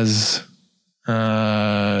Texas as,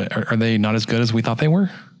 are they not as good as we thought they were?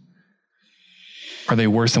 Are they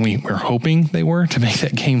worse than we were hoping they were to make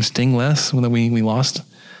that game sting less when we lost?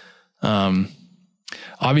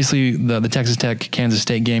 Obviously the Texas Tech Kansas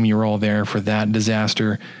State game, you were all there for that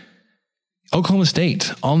disaster. Oklahoma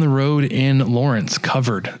State on the road in Lawrence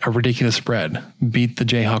covered a ridiculous spread, beat the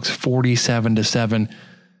Jayhawks 47-7.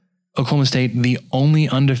 Oklahoma State, the only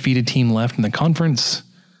undefeated team left in the conference.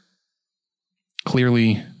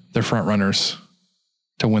 Clearly, they're front runners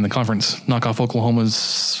to win the conference. Knock off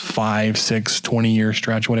Oklahoma's 5, 6, 20-year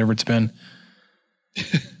stretch, whatever it's been.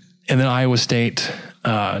 And then Iowa State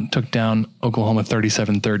took down Oklahoma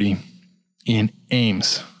 37-30 in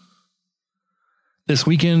Ames. This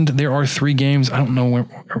weekend, there are 3 games. I don't know where.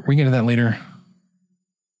 Are we getting to that later?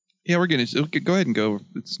 Yeah, we're going to go ahead and go. All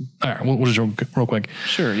right, we'll just real quick.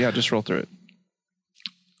 Sure, yeah, just roll through it.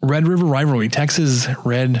 Red River Rivalry, Texas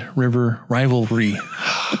Red River Rivalry.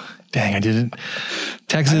 Dang, I did it.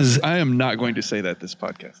 Texas. I am not going to say that this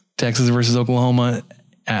podcast. Texas versus Oklahoma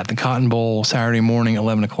at the Cotton Bowl Saturday morning,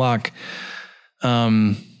 11 o'clock.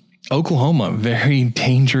 Oklahoma, very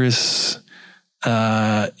dangerous.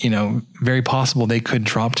 Very possible they could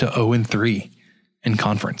drop to 0-3 in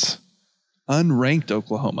conference. Unranked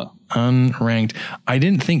Oklahoma. Unranked. I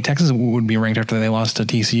didn't think Texas would be ranked after they lost to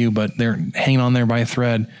TCU, but they're hanging on there by a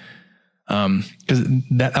thread. Because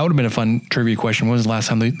that would have been a fun trivia question. When was the last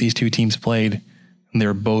time these two teams played? And they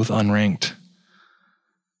were both unranked.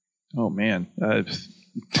 Oh, man.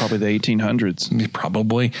 Probably the 1800s.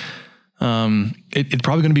 Probably. It's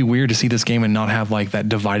probably going to be weird to see this game and not have like that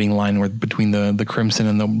dividing line between the crimson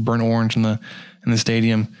and the burnt orange in the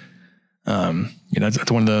stadium.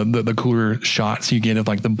 That's one of the cooler shots you get of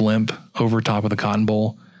like the blimp over top of the Cotton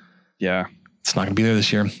Bowl. Yeah. It's not going to be there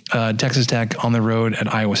this year. Texas Tech on the road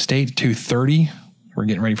at Iowa State, 2:30. We're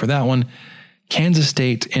getting ready for that one. Kansas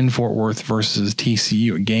State in Fort Worth versus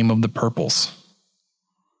TCU, a game of the Purples.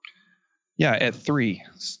 Yeah, at 3.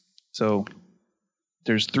 So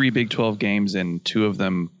there's 3 Big 12 games and 2 of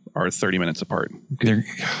them are 30 minutes apart. Good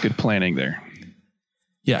planning there.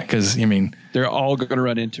 Yeah, because, they're all going to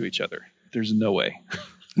run into each other. There's no way.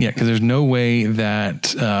 Yeah, because there's no way that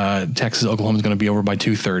Texas Oklahoma is going to be over by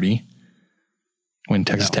 2:30 when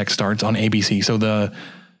Texas Tech starts on ABC. So the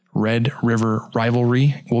Red River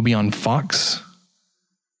Rivalry will be on Fox.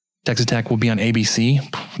 Texas Tech will be on ABC.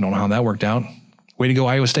 I don't know how that worked out. Way to go,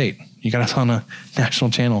 Iowa State. You got us on a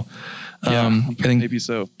national channel. Yeah, I think maybe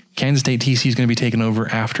so. Kansas State TC is going to be taken over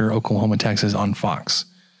after Oklahoma, Texas on Fox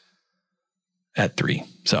at 3.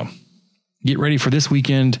 So get ready for this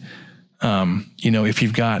weekend. If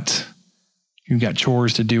you've got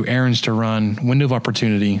chores to do, errands to run, window of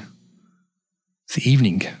opportunity, it's the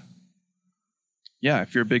evening. Yeah,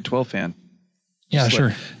 if you're a Big 12 fan. Yeah,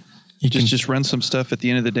 sure. Just run some stuff at the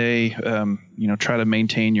end of the day. Try to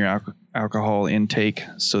maintain your alcohol intake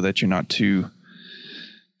so that you're not too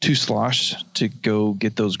sloshed to go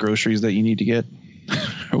get those groceries that you need to get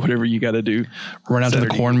or whatever you got to do. Run out to the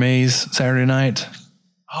corn maze Saturday night.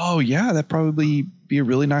 Oh yeah, that'd probably be a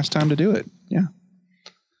really nice time to do it. Yeah.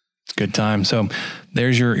 It's a good time. So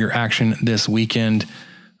there's your action this weekend.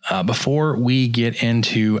 Before we get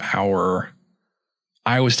into our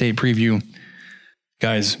Iowa State preview,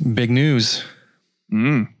 guys, big news.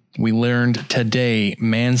 We learned today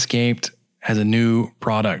Manscaped has a new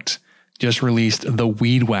product. Just released the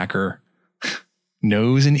Weed Whacker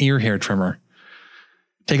nose and ear hair trimmer.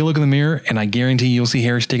 Take a look in the mirror and I guarantee you'll see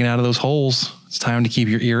hair sticking out of those holes. It's time to keep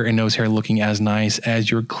your ear and nose hair looking as nice as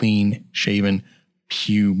your clean shaven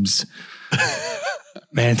pubes.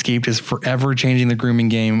 Manscaped is forever changing the grooming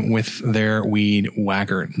game with their Weed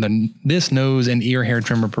Whacker. This nose and ear hair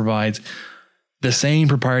trimmer provides the same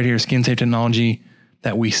proprietary skin safe technology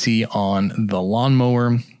that we see on the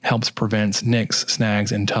lawnmower, helps prevent nicks,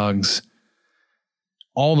 snags, and tugs.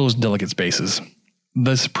 All those delicate spaces.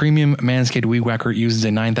 This premium Manscaped Weed Whacker uses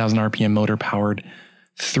a 9,000 RPM motor-powered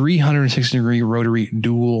 360-degree rotary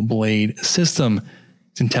dual blade system.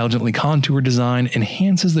 Its intelligently contoured design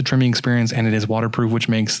enhances the trimming experience, and it is waterproof, which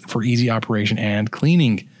makes for easy operation and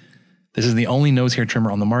cleaning. This is the only nose hair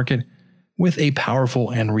trimmer on the market with a powerful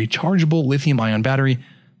and rechargeable lithium-ion battery.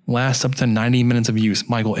 Lasts up to 90 minutes of use.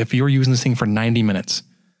 Michael, if you're using this thing for 90 minutes,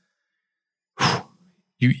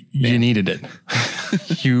 you needed it.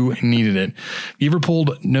 You needed it. You ever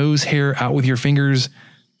pulled nose hair out with your fingers?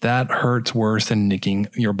 That hurts worse than nicking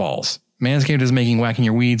your balls. Manscaped is making whacking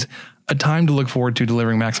your weeds a time to look forward to,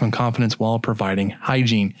 delivering maximum confidence while providing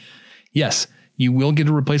hygiene. Yes, you will get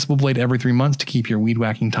a replaceable blade every 3 months to keep your weed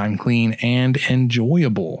whacking time clean and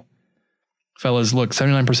enjoyable. Fellas, look,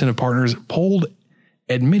 79% of partners polled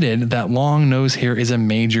admitted that long nose hair is a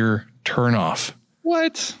major turnoff.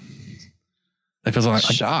 What? That feels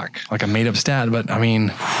like a made up stat, but I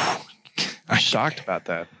mean, I'm shocked about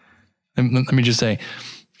that. Let me just say,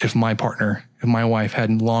 if my wife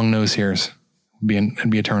had long nose hairs, it'd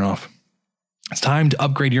be a turnoff. It's time to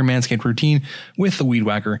upgrade your Manscaped routine with the Weed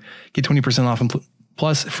Whacker. Get 20% off and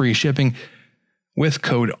plus free shipping with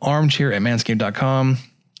code armchair at manscaped.com.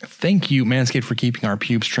 Thank you, Manscaped, for keeping our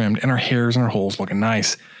pubes trimmed and our hairs and our holes looking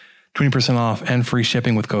nice. 20% off and free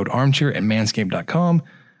shipping with code armchair at manscaped.com.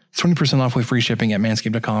 It's 20% off with free shipping at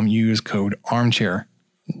manscaped.com. Use code armchair.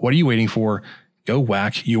 What are you waiting for? Go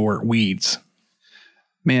whack your weeds.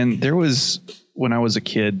 Man, when I was a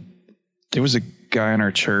kid, there was a guy in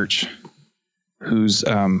our church who's,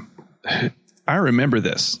 I remember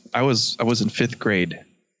this. I was in 5th grade.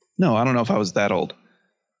 No, I don't know if I was that old,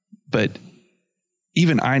 but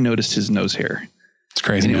even I noticed his nose hair. It's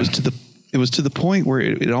crazy. And it was to the point where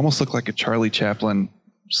it almost looked like a Charlie Chaplin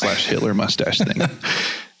 / Hitler mustache thing.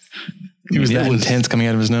 It was intense coming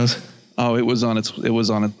out of his nose. Oh, it was on its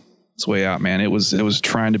way out, man. It was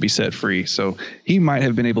trying to be set free. So he might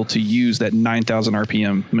have been able to use that 9,000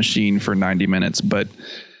 RPM machine for 90 minutes. But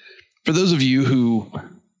for those of you who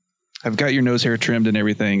have got your nose hair trimmed and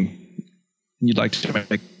everything, you'd like to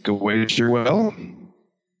make a wager, well,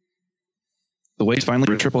 the wait's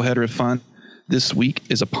finally a triple header of fun. This week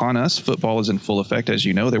is upon us. Football is in full effect, as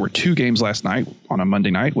you know. There were 2 games last night on a Monday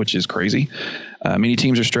night, which is crazy. Many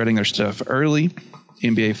teams are starting their stuff early.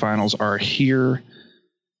 NBA Finals are here.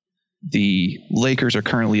 The Lakers are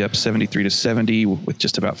currently up 73-70 with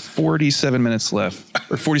just about 47 minutes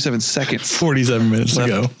left, or 47 seconds. 47 minutes to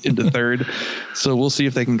go into third. So we'll see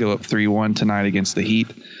if they can go up 3-1 tonight against the Heat.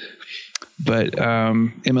 But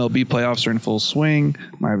MLB playoffs are in full swing.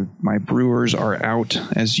 My Brewers are out,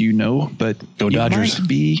 as you know. But go Dodgers.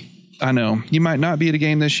 I know you might not be at a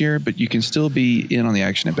game this year, but you can still be in on the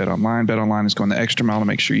action at BetOnline. BetOnline is going the extra mile to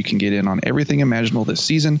make sure you can get in on everything imaginable this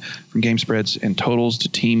season, from game spreads and totals to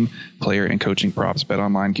team, player, and coaching props.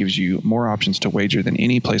 BetOnline gives you more options to wager than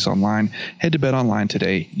any place online. Head to BetOnline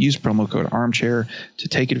today. Use promo code ARMCHAIR to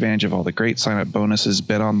take advantage of all the great sign-up bonuses.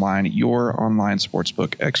 BetOnline, your online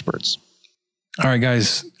sportsbook experts. All right,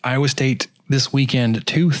 guys. Iowa State this weekend,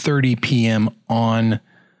 2:30 p.m. on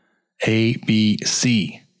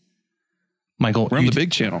ABC. Michael, we're on the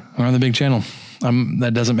big channel. We're on the big channel.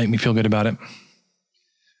 That doesn't make me feel good about it.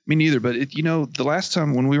 Me neither. But the last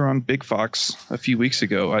time when we were on Big Fox a few weeks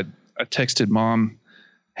ago, I texted Mom,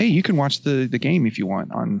 "Hey, you can watch the game if you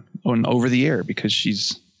want on over the air," because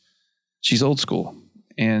she's old school,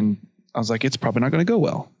 and I was like, "It's probably not going to go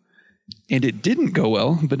well," and it didn't go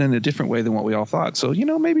well, but in a different way than what we all thought. So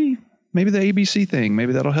maybe the ABC thing,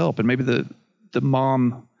 maybe that'll help, and maybe the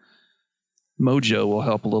mom mojo will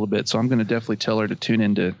help a little bit. So I'm going to definitely tell her to tune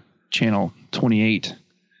into channel 28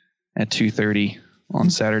 at 2:30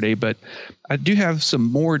 on Saturday. But I do have some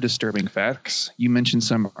more disturbing facts. You mentioned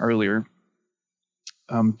some earlier.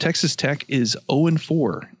 Texas Tech is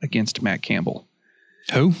 0-4 against Matt Campbell.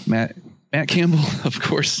 Who? Matt Campbell, of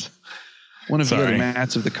course. One of the other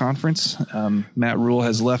Matts of the conference. Matt Rule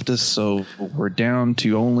has left us, so we're down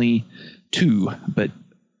to only 2. But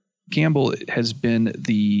Campbell has been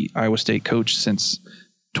the Iowa State coach since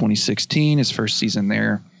 2016, his first season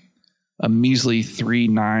there. A measly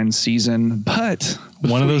 3-9 season, but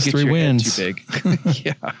one of those 3 wins. Too big.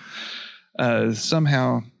 Yeah.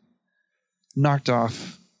 Somehow knocked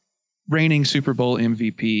off reigning Super Bowl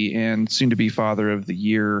MVP and soon-to-be Father of the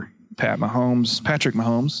Year, Patrick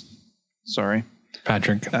Mahomes. Sorry.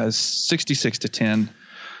 Patrick. 66-10.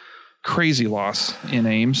 Crazy loss in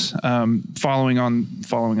Ames. Following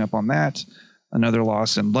up on that, another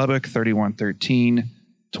loss in Lubbock, 31-13.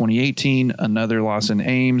 2018, another loss in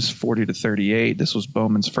Ames, 40-38. This was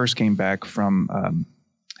Bowman's first game back from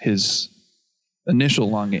his initial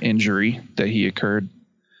lung injury that occurred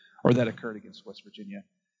against West Virginia.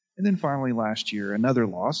 And then finally last year, another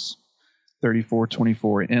loss,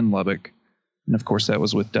 34-24 in Lubbock. And of course that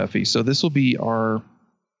was with Duffy. So this will be our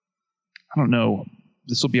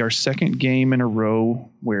second game in a row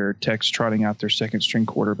where Tech's trotting out their second string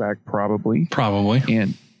quarterback, probably.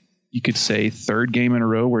 And you could say third game in a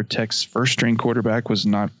row where Tech's first string quarterback was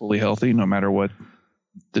not fully healthy, no matter what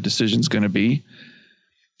the decision's going to be.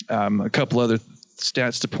 A couple other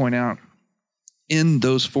stats to point out. In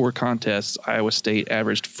those 4 contests, Iowa State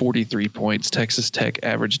averaged 43 points. Texas Tech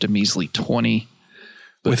averaged a measly 20.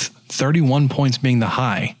 With 31 points being the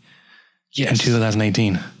high in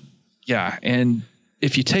 2018. Yeah, and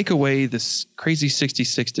if you take away this crazy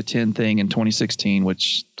 66-10 thing in 2016,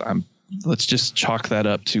 which let's just chalk that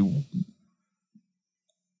up to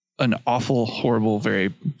an awful, horrible,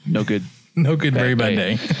 very no good, very bad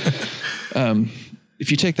day. If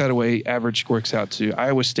you take that away, average works out to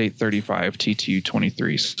Iowa State 35, TTU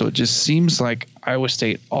 23. So it just seems like Iowa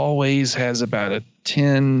State always has about a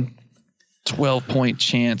 10, 12-point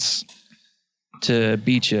chance to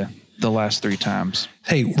beat you the last 3 times.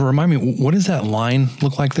 Hey, remind me, what does that line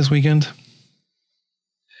look like this weekend?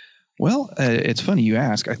 Well, it's funny you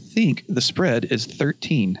ask. I think the spread is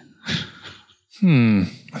 13. I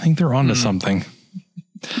think they're onto something.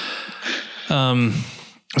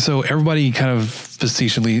 So everybody kind of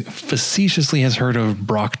facetiously has heard of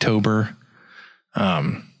Brocktober.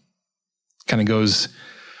 Kind of goes,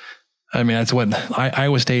 I mean, that's what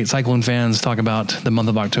Iowa State Cyclone fans talk about the month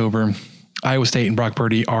of October. Iowa State and Brock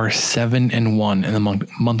Purdy are 7-1 in the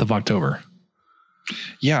month of October.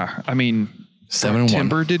 Yeah, I mean, 7-1.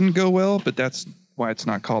 Timber didn't go well, but that's why it's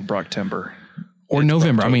not called Brocktember. Or it's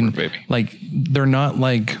November. Brocktober, I mean, baby. like they're not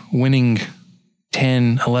like winning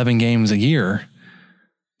 10, 11 games a year,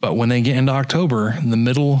 but when they get into October, in the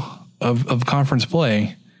middle of conference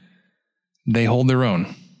play, they hold their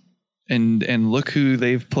own. And look who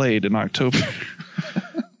they've played in October.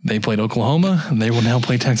 They played Oklahoma, and they will now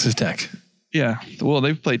play Texas Tech. Yeah, well,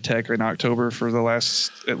 they've played Tech in October for the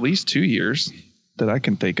last at least 2 years that I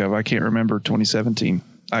can think of. I can't remember 2017.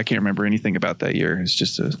 I can't remember anything about that year. It's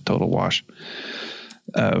just a total wash.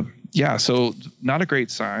 Yeah, so not a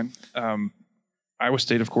great sign. Iowa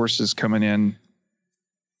State, of course, is coming in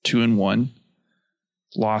 2-1.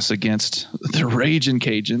 Loss against the Ragin'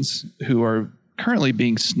 Cajuns, who are currently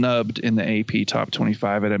being snubbed in the AP top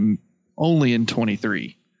 25 at only in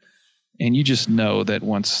 23. And you just know that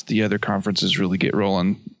once the other conferences really get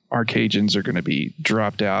rolling, our Cajuns are going to be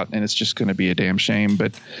dropped out, and it's just going to be a damn shame.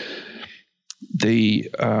 But they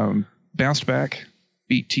bounced back,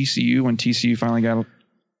 beat TCU when TCU finally got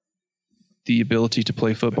the ability to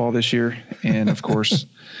play football this year. And, of course,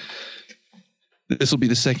 this will be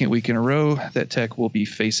the second week in a row that Tech will be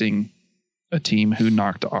facing a team who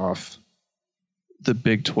knocked off the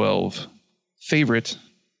Big 12 favorite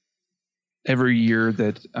every year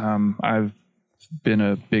that I've been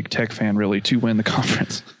a big Tech fan, really, to win the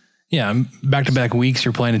conference. Yeah, back-to-back weeks,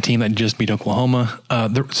 you're playing a team that just beat Oklahoma.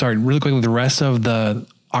 Really quickly, the rest of the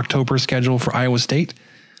October schedule for Iowa State,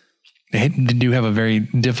 they do have a very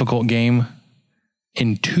difficult game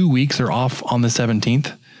in 2 weeks. They're off on the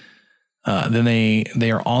 17th. Then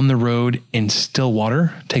they are on the road in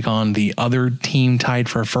Stillwater, take on the other team tied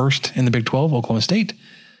for first in the Big 12, Oklahoma State.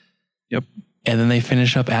 Yep. And then they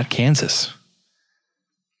finish up at Kansas.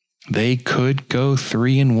 They could go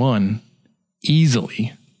 3-1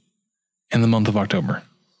 easily in the month of October.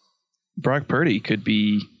 Brock Purdy could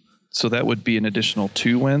be, so that would be an additional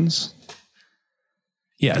 2 wins.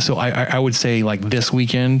 Yeah, so I would say like this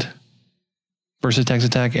weekend versus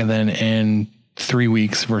Texas Tech, and then in 3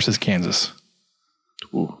 weeks versus Kansas.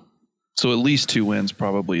 Ooh. So at least 2 wins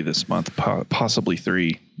probably this month, possibly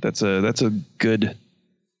 3. That's a good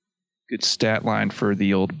stat line for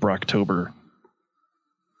the old Brocktober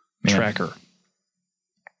tracker.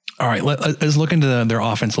 All right, let's look into their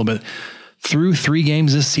offense a little bit. Through 3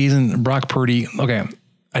 games this season, Brock Purdy. Okay,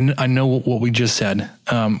 I know what we just said,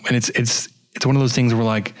 and it's one of those things where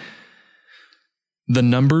like the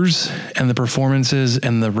numbers and the performances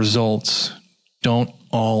and the results don't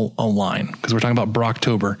all align because we're talking about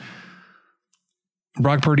Brocktober.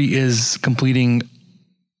 Brock Purdy is completing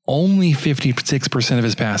only 56% of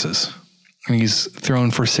his passes. And he's thrown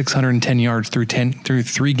for 610 yards through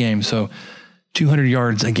 3 games. So 200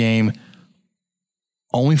 yards a game,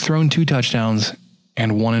 only thrown 2 touchdowns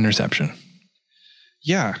and 1 interception.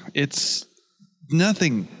 Yeah, it's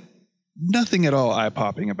nothing at all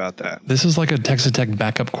eye-popping about that. This is like a Texas Tech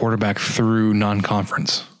backup quarterback through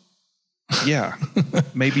non-conference. Yeah,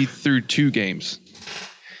 maybe through 2 games.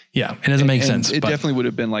 Yeah, it doesn't make sense. It definitely would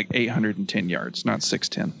have been like 810 yards, not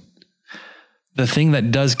 610. The thing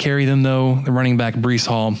that does carry them, though, the running back, Breece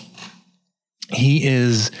Hall, he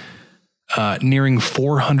is nearing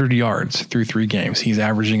 400 yards through 3 games. He's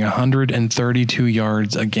averaging 132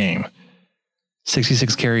 yards a game.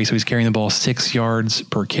 66 carries, so he's carrying the ball 6 yards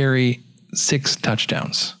per carry, 6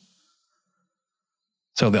 touchdowns.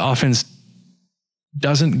 So the offense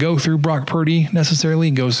doesn't go through Brock Purdy necessarily.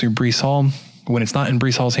 It goes through Breece Hall. When it's not in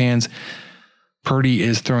Breece Hall's hands, Purdy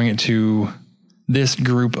is throwing it to this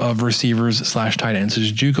group of receivers / tight ends. This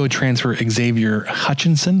is JUCO transfer Xavier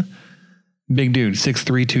Hutchinson. Big dude,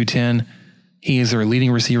 6'3", 210. He is their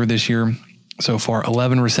leading receiver this year. So far,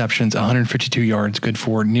 11 receptions, 152 yards, good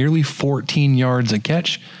for nearly 14 yards a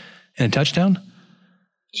catch and a touchdown.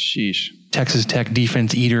 Sheesh. Texas Tech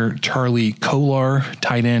defense eater Charlie Kolar,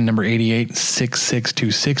 tight end number 88, 6'6",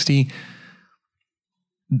 260.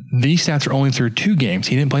 These stats are only through 2 games.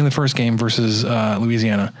 He didn't play in the first game versus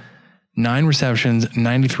Louisiana. 9 receptions,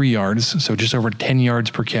 93 yards, so just over 10 yards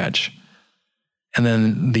per catch. And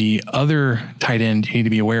then the other tight end you need to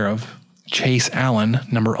be aware of, Chase Allen,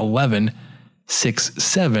 number 11,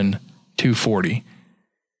 6'7", 240.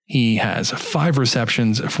 He has 5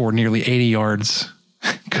 receptions for nearly 80 yards.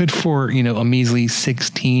 good for, a measly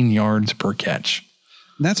 16 yards per catch.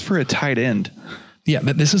 And that's for a tight end. Yeah,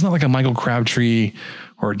 but this is not like a Michael Crabtree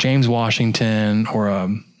or a James Washington or a,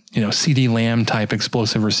 CD Lamb type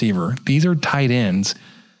explosive receiver. These are tight ends.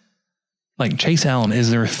 Like Chase Allen is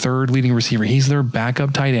their third leading receiver. He's their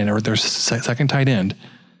backup tight end or their second tight end.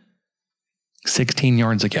 16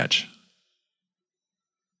 yards a catch.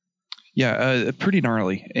 Yeah, pretty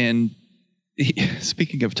gnarly. And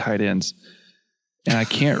speaking of tight ends, and I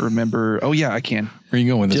can't remember. Oh, yeah, I can. Where are you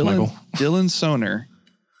going with this, Michael? Dylan Soner.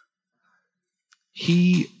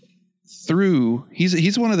 He threw.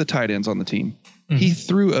 He's one of the tight ends on the team. Mm-hmm. He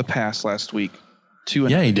threw a pass last week to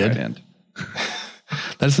an he did. tight end.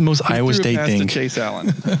 That's the most Iowa State thing. To Chase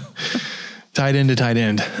Allen. Tight end to tight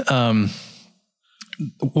end.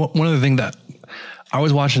 One of the things that I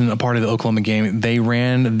was watching a part of the Oklahoma game, they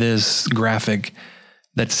ran this graphic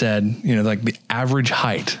that said, like the average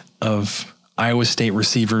height of Iowa State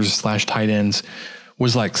receivers / tight ends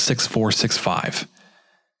was like 6'4", 6'5".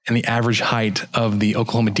 And the average height of the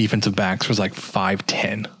Oklahoma defensive backs was like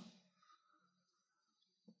 5'10".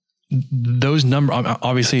 Those numbers,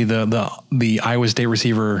 obviously the Iowa State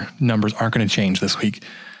receiver numbers aren't going to change this week.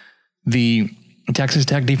 The Texas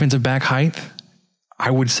Tech defensive back height,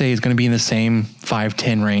 I would say, is going to be in the same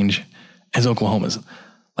 5'10" range as Oklahoma's.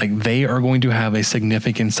 Like, they are going to have a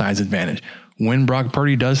significant size advantage. When Brock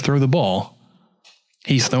Purdy does throw the ball,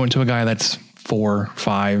 he's throwing to a guy that's 4,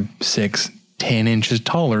 5, 6, 10 inches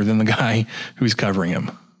taller than the guy who's covering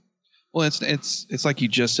him. Well, it's like you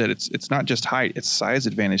just said, it's not just height, it's size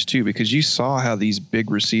advantage too, because you saw how these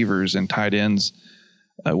big receivers and tight ends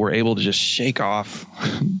were able to just shake off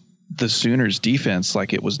the Sooners defense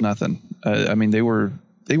like it was nothing. I mean, they were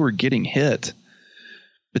getting hit,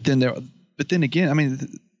 but then again, I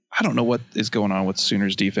mean, I don't know what is going on with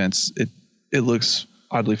Sooners defense. It looks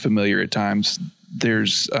oddly familiar at times.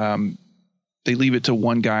 There's they leave it to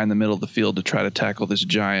one guy in the middle of the field to try to tackle this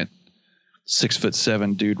giant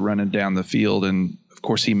 6'7" dude running down the field, and of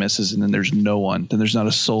course he misses, and then there's no one. Then there's not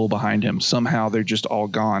a soul behind him. Somehow they're just all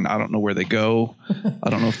gone. I don't know where they go.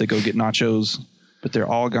 I don't know if they go get nachos, but they're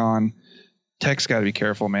all gone. Tech's got to be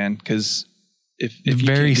careful, man, because if you can't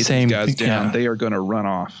get these guys down, they are going to run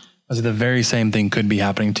off. The very same thing could be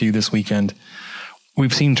happening to you this weekend.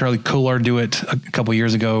 We've seen Charlie Kolar do it a couple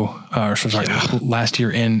years ago, last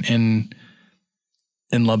year in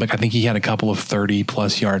Lubbock. I think he had a couple of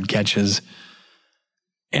 30-plus yard catches.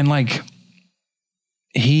 And like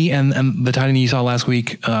he and the tight end you saw last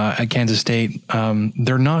week at Kansas State,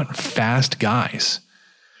 they're not fast guys.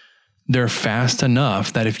 They're fast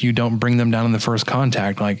enough that if you don't bring them down in the first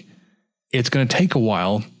contact, like, it's going to take a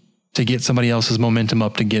while to get somebody else's momentum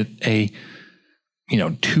up to get a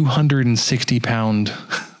 260-pound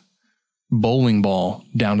bowling ball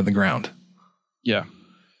down to the ground. Yeah.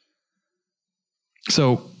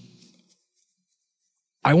 So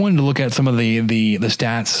I wanted to look at some of the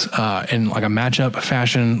stats in like a matchup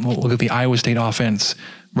fashion. Look at the Iowa State offense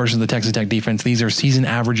versus the Texas Tech defense. These are season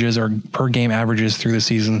averages or per game averages through the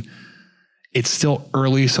season. It's still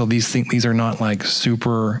early, so these are not like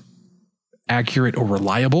super accurate or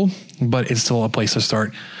reliable, but it's still a place to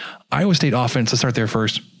start. Iowa State offense, let's start there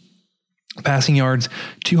first. Passing yards,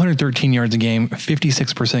 213 yards a game,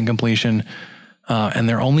 56% completion, and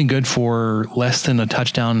they're only good for less than a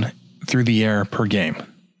touchdown through the air per game.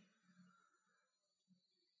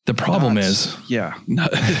 The problem is... Yeah,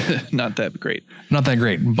 not that great. Not that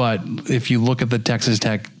great, but if you look at the Texas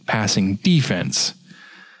Tech passing defense...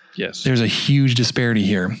 Yes. There's a huge disparity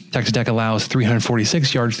here. Texas Tech allows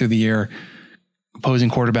 346 yards through the air, opposing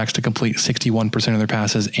quarterbacks to complete 61% of their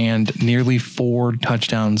passes, and nearly 4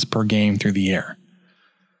 touchdowns per game through the air.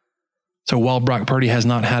 So while Brock Purdy has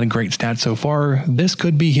not had a great stat so far, this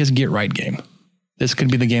could be his get-right game. This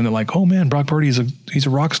could be the game that, like, oh man, Brock Purdy he's a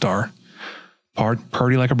rock star.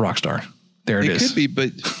 Purdy like a rock star. There it is. It could be,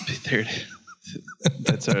 but there it is.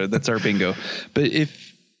 That's our bingo. But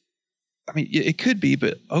it could be,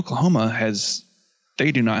 but Oklahoma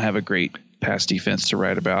they do not have a great pass defense to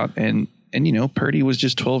write about. And Purdy was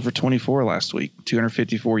just 12 for 24 last week,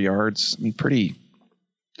 254 yards. I mean, pretty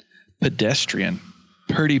pedestrian.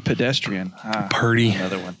 Purdy pedestrian. Purdy.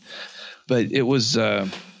 Another one. But it was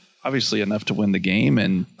obviously enough to win the game.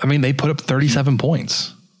 And I mean, they put up 37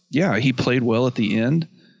 points. Yeah, he played well at the end.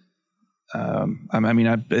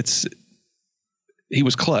 He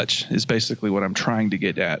was clutch is basically what I'm trying to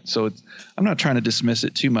get at. So I'm not trying to dismiss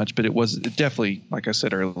it too much, but it was definitely, like I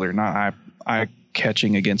said earlier, not eye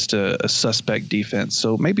catching against a suspect defense.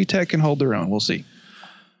 So maybe Tech can hold their own. We'll see.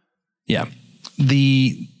 Yeah.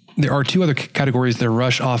 There are 2 other categories, the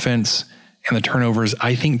rush offense and the turnovers.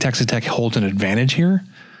 I think Texas Tech holds an advantage here.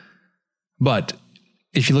 But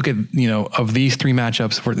if you look at, of these three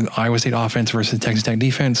matchups for the Iowa State offense versus Texas Tech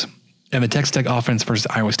defense and the Texas Tech offense versus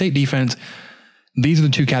Iowa State defense, these are the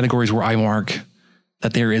two categories where I mark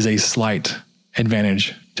that there is a slight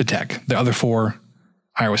advantage to Tech. The other four,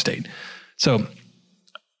 Iowa State. So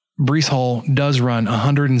Breece Hall does run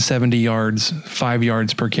 170 yards, 5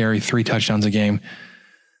 yards per carry, 3 touchdowns a game.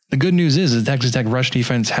 The good news is the Texas Tech rush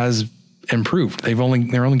defense has improved. They're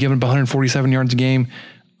only giving up 147 yards a game,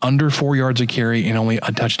 under 4 yards a carry, and only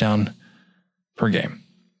a touchdown per game.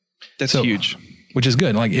 That's huge. Which is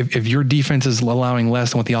good. Like if your defense is allowing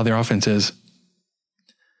less than what the other offense is,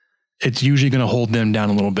 it's usually going to hold them down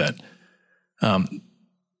a little bit.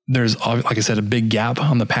 There's, like I said, a big gap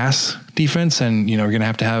on the pass defense, and you're going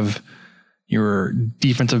to have your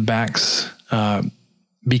defensive backs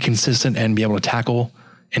be consistent and be able to tackle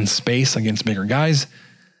in space against bigger guys.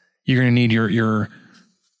 You're going to need your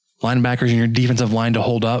linebackers and your defensive line to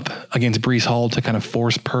hold up against Breece Hall to kind of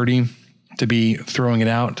force Purdy to be throwing it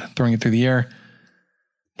through the air.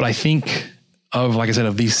 But I think like I said,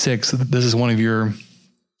 of these 6, this is one of your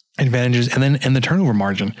advantages. And then in the turnover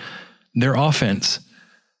margin, their offense,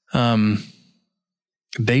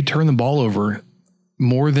 they turn the ball over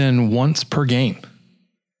more than once per game.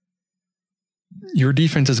 Your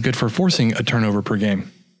defense is good for forcing a turnover per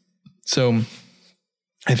game. So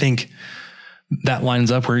I think that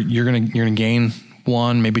lines up where you're going to gain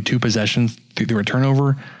 1, maybe 2 possessions through a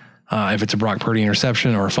turnover. If it's a Brock Purdy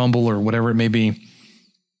interception or a fumble or whatever it may be,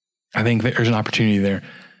 I think there's an opportunity there.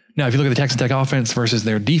 Now, if you look at the Texas Tech offense versus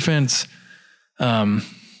their defense,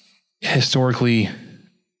 historically,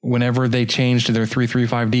 whenever they change to their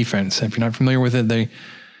 3-3-5 defense, if you're not familiar with it,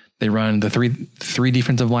 they run the three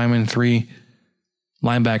defensive linemen, 3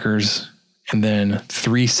 linebackers, and then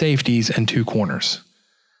 3 safeties and 2 corners.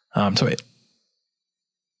 So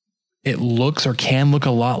it looks or can look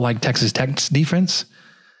a lot like Texas Tech's defense.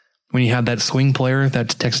 When you have that swing player that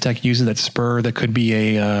Texas Tech uses, that spur that could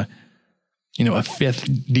be a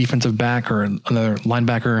 5th defensive back or another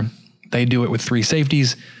linebacker, they do it with 3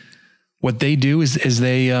 safeties. What they do is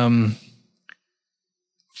they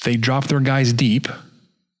drop their guys deep.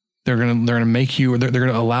 They're gonna make you, they're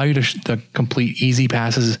gonna allow you to complete easy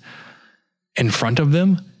passes in front of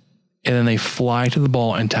them, and then they fly to the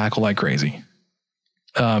ball and tackle like crazy.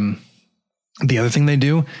 The other thing they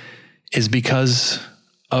do is because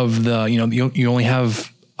of you only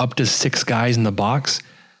have up to 6 guys in the box,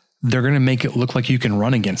 they're going to make it look like you can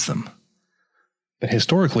run against them. But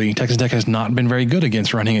historically, Texas Tech has not been very good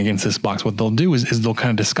against running against this box. What they'll do is they'll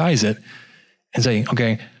kind of disguise it and say,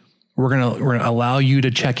 okay, we're gonna allow you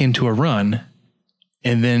to check into a run,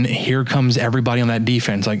 and then here comes everybody on that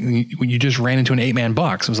defense. Like you just ran into an 8-man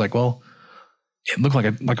box. It was like, well, it looked like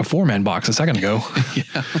a 4-man box a second ago.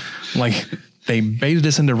 Yeah. Like they baited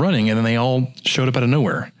us into running, and then they all showed up out of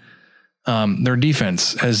nowhere. Their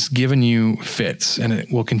defense has given you fits, and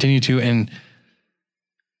it will continue to. And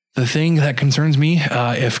the thing that concerns me,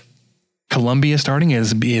 if Columbia is starting,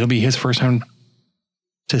 it'll be his first time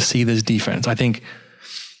to see this defense. I think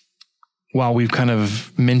while we've kind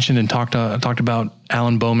of mentioned and talked about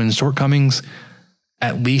Alan Bowman's shortcomings,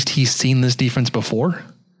 at least he's seen this defense before.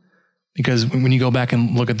 Because when you go back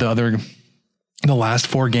and look at the last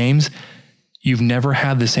 4 games, you've never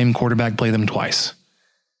had the same quarterback play them twice.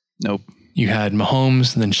 Nope. You had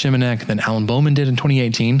Mahomes, then Shimanek, then Alan Bowman did in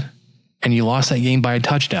 2018, and you lost that game by a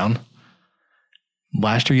touchdown.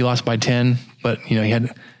 Last year you lost by 10, but you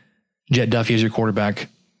had Jet Duffy as your quarterback.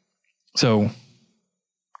 So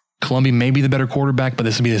Columbia may be the better quarterback, but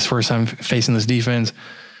this will be his first time facing this defense.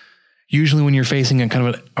 Usually when you're facing a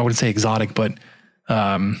kind of I would say exotic, but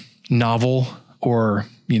novel or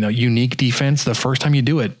unique defense, the first time you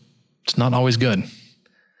do it, it's not always good.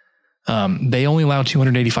 They only allow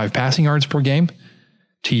 285 passing yards per game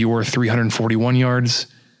to your 341 yards.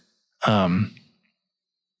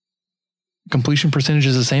 Completion percentage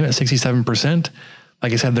is the same at 67%.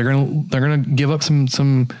 Like I said, they're gonna give up some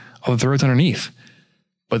of the throws underneath,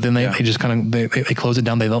 but then they just kind of they close it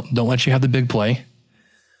down. They don't let you have the big play,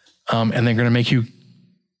 and they're gonna make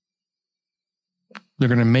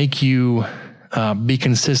you be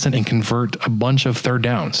consistent and convert a bunch of third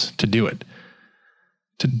downs to do it.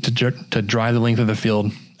 To drive the length of the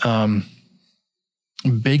field.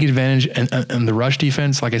 Big advantage and the rush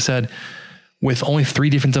defense, like I said, with only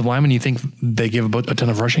 3 defensive linemen, you think they give a ton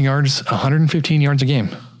of rushing yards, 115 yards a game,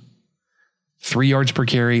 3 yards per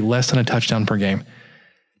carry, less than a touchdown per game.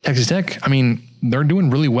 Texas Tech, they're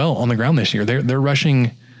doing really well on the ground this year. They're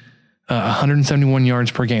rushing 171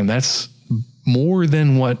 yards per game. That's more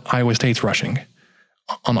than what Iowa State's rushing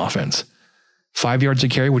on offense. 5 yards a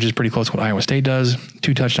carry, which is pretty close to what Iowa State does,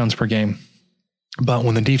 2 touchdowns per game. But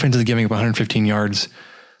when the defense is giving up 115 yards,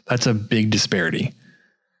 that's a big disparity. I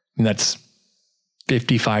mean, that's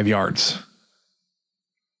 55 yards,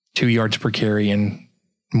 2 yards per carry, and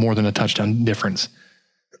more than a touchdown difference.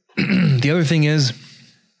 The other thing is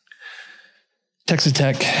Texas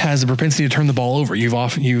Tech has the propensity to turn the ball over. You've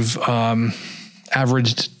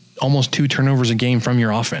averaged almost 2 turnovers a game from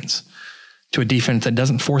your offense to a defense that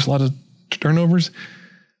doesn't force a lot of turnovers.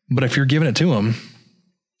 But if you're giving it to them,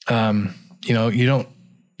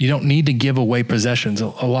 you don't need to give away possessions. A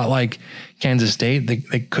lot like Kansas State,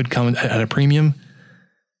 they could come at a premium.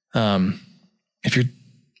 If you're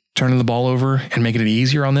turning the ball over and making it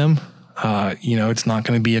easier on them, it's not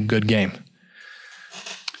going to be a good game.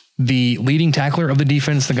 The leading tackler of the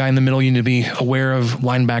defense, the guy in the middle you need to be aware of,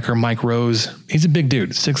 linebacker Mike Rose. He's a big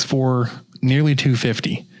dude, 6'4", nearly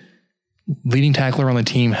 250. Leading tackler on the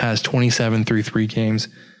team has 27 through 3 games.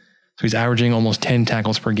 So he's averaging almost 10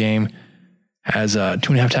 tackles per game, has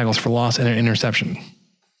 2.5 tackles for loss and an interception.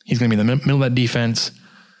 He's going to be in the middle of that defense.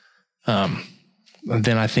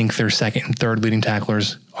 Then I think their second and third leading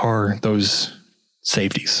tacklers are those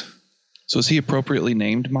safeties. So is he appropriately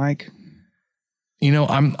named Mike?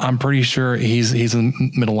 I'm pretty sure he's a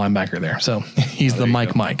middle linebacker there. So he's the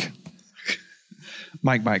Mike. Mike.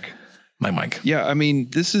 Yeah, I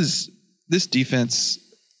mean, this defense,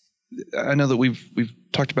 I know that we've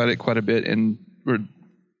talked about it quite a bit, and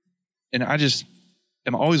I just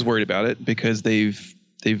am always worried about it because they've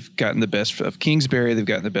gotten the best of Kingsbury, they've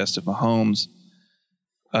gotten the best of Mahomes.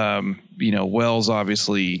 Wells,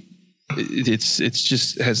 obviously, it's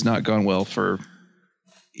just has not gone well for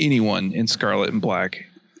anyone in scarlet and black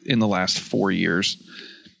in the last 4 years.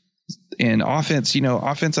 And offense,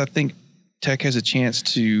 I think Tech has a chance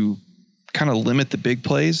to kind of limit the big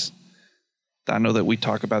plays. I know that we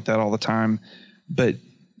talk about that all the time, but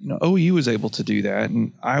OU was able to do that,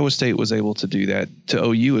 and Iowa State was able to do that to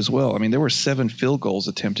OU as well. I mean, there were 7 field goals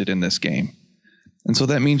attempted in this game. And so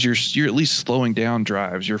that means you're at least slowing down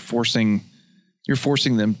drives. You're forcing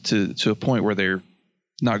them to a point where they're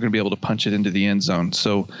not going to be able to punch it into the end zone.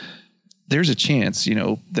 So there's a chance,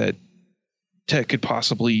 that Tech could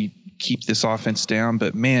possibly keep this offense down.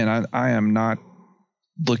 But man, I am not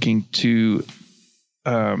looking too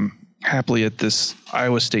happily at this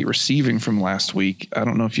Iowa State receiving from last week. I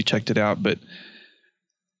don't know if you checked it out, but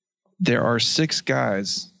there are 5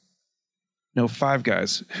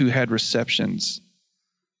 guys who had receptions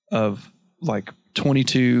of like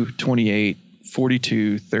 22, 28,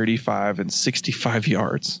 42, 35, and 65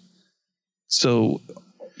 yards. So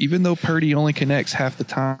even though Purdy only connects half the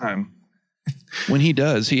time, when he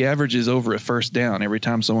does, he averages over a first down every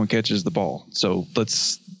time someone catches the ball. So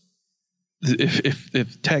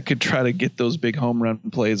if Tech could try to get those big home run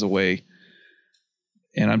plays away,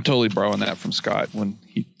 and I'm totally borrowing that from Scott when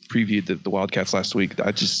he previewed the Wildcats last week.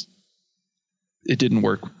 It didn't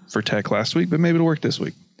work for Tech last week, but maybe it'll work this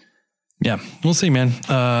week. Yeah, we'll see, man.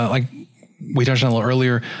 Like we touched on a little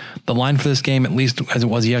earlier, the line for this game, at least as it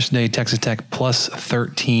was yesterday, Texas Tech plus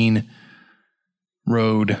 13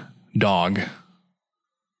 road dog.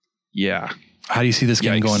 Yeah. How do you see this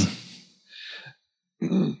game going?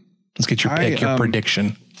 Let's get your pick, your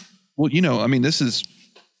prediction. Well, this is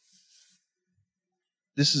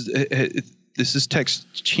Tech's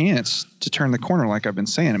chance to turn the corner, like I've been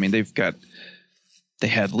saying. I mean, they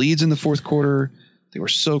had leads in the fourth quarter. They were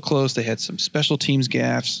so close. They had some special teams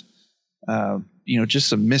gaffes, just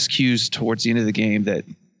some miscues towards the end of the game, that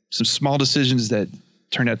some small decisions that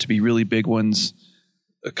turned out to be really big ones,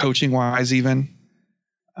 coaching wise, even.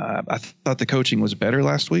 I thought the coaching was better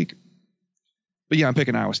last week, but yeah, I'm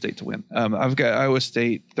picking Iowa State to win. I've got Iowa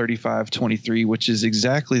State 35-23, which is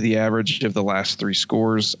exactly the average of the last 3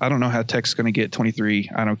 scores. I don't know how Tech's going to get 23.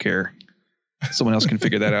 I don't care. Someone else can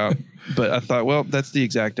figure that out. But I thought, well, that's the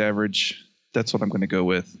exact average. That's what I'm going to go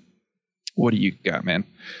with. What do you got, man?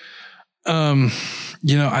 I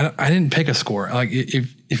didn't pick a score. Like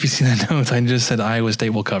if you see the notes, I just said Iowa State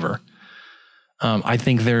will cover. I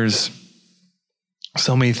think there's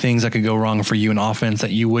so many things that could go wrong for you in offense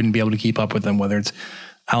that you wouldn't be able to keep up with them, whether it's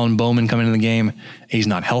Alan Bowman coming into the game, he's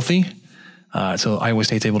not healthy. So Iowa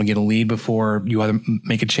State's able to get a lead before you either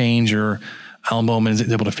make a change or Alan Bowman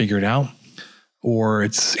is able to figure it out. Or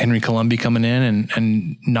it's Henry Colombi coming in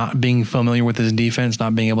and not being familiar with his defense,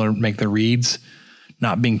 not being able to make the reads,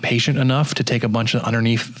 not being patient enough to take a bunch of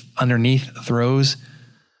underneath throws.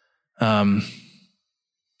 And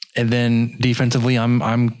then defensively,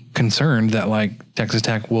 I'm concerned that like Texas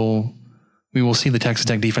Tech we will see the Texas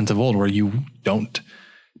Tech defense of old, where you don't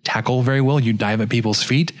tackle very well. You dive at people's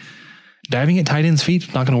feet. Diving at tight ends' feet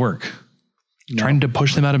is not going to work. No. Trying to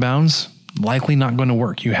push them out of bounds, likely not going to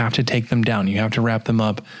work. You have to take them down. You have to wrap them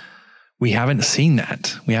up. We haven't seen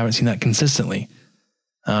that. We haven't seen that consistently.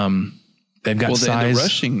 They've got size. The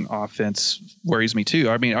rushing offense worries me too.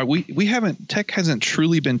 I mean, Tech hasn't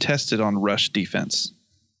truly been tested on rush defense.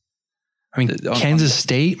 I mean, Kansas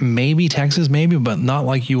State, maybe Texas, maybe, but not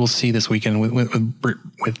like you will see this weekend with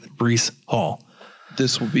Breece Hall.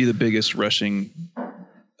 This will be the biggest rushing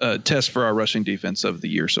test for our rushing defense of the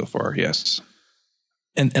year so far. Yes.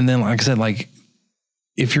 And then, like I said, like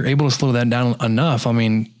if you're able to slow that down enough, I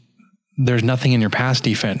mean, there's nothing in your pass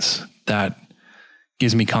defense that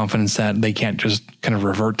gives me confidence that they can't just kind of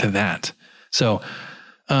revert to that. So,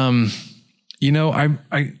 you know,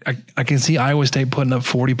 I can see Iowa State putting up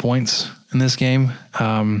 40 points in this game.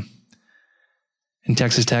 And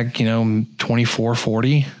Texas Tech, you know,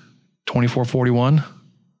 24-40, 24-41.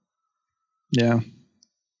 Yeah.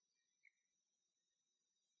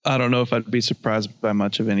 I don't know if I'd be surprised by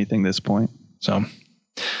much of anything at this point. So,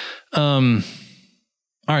 all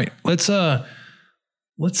right, let's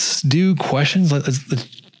do questions.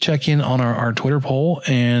 Let's check in on our Twitter poll,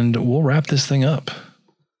 and we'll wrap this thing up.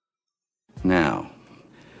 Now,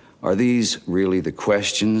 are these really the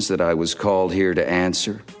questions that I was called here to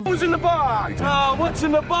answer? Who's in the box? Oh, what's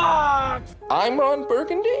in the box? I'm Ron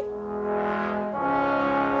Burgundy.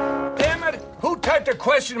 Damn it! Who typed a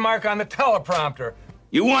question mark on the teleprompter?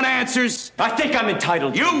 You want answers? I think I'm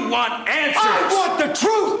entitled. You want answers? I want the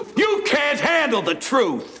truth! You can't handle the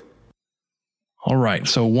truth! All right.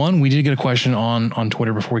 So one, we did get a question on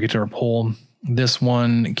Twitter before we get to our poll. This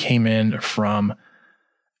one came in from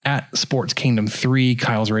at Sports Kingdom 3,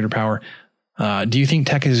 Kyle's Raider Power. Do you think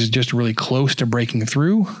Tech is just really close to breaking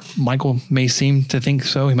through? Michael may seem to think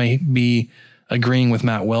so. He may be agreeing with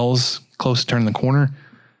Matt Wells, close to turning the corner.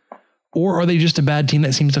 Or are they just a bad team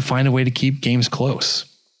that seems to find a way to keep games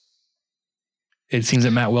close? It seems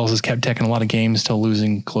that Matt Wells has kept Tech in a lot of games till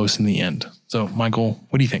losing close in the end. So, Michael,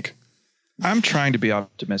 what do you think? I'm trying to be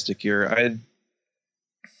optimistic here.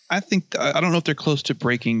 I think, I don't know if they're close to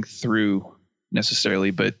breaking through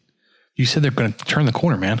necessarily, but you said they're going to turn the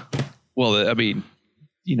corner, man. Well, I mean,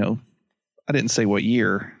 you know, I didn't say what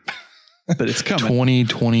year, but it's coming.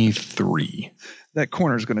 2023. That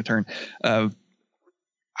corner is going to turn.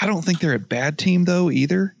 I don't think they're a bad team though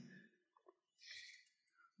either.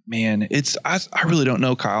 Man, I really don't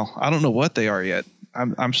know, Kyle. I don't know what they are yet.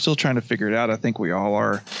 I'm still trying to figure it out. I think we all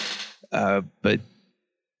are. But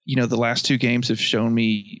you know, the last two games have shown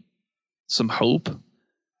me some hope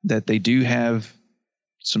that they do have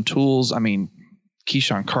some tools. I mean,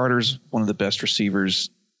 Keyshawn Carter's one of the best receivers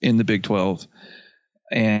in the Big 12.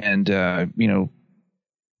 And, you know,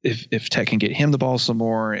 if Tech can get him the ball some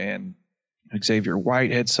more, and Xavier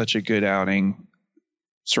White had such a good outing,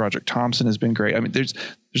 SaRodorick Thompson has been great. I mean, there's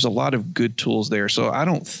a lot of good tools there. So I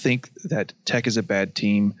don't think that Tech is a bad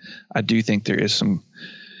team. I do think there is some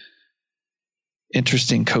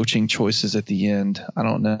interesting coaching choices at the end. I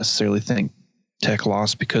don't necessarily think Tech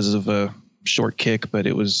lost because of a short kick, but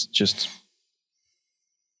you're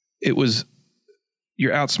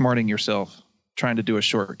outsmarting yourself trying to do a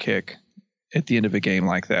short kick at the end of a game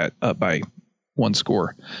like that, up by one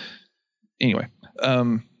score. Anyway,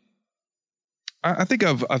 I think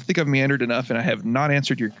I've meandered enough, and I have not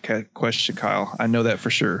answered your question, Kyle. I know that for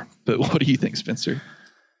sure. But what do you think, Spencer?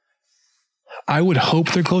 I would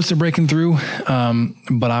hope they're close to breaking through,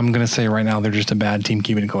 but I'm going to say right now they're just a bad team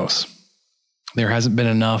keeping it close. There hasn't been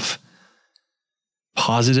enough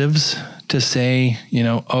positives to say, you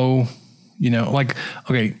know, like,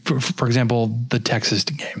 okay, for example, the Texas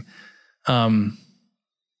game.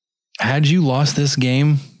 Had you lost this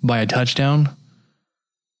game by a touchdown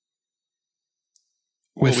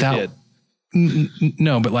without,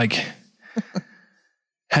 no, but like,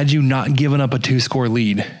 had you not given up a 2-score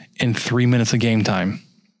lead in 3 minutes of game time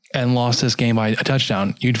and lost this game by a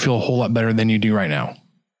touchdown, you'd feel a whole lot better than you do right now.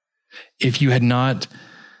 If you had not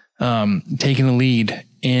taken the lead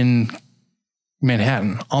in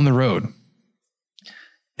Manhattan on the road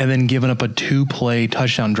and then given up a 2-play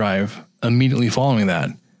touchdown drive immediately following that,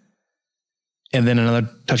 and then another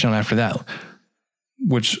touchdown after that,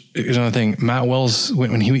 which is another thing. Matt Wells,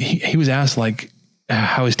 when he was asked like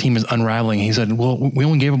how his team is unraveling, he said, well, we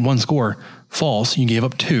only gave up 1 score. False. You gave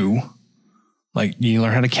up 2. Like, you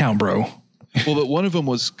learn how to count, bro. Well, but one of them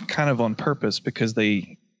was kind of on purpose, because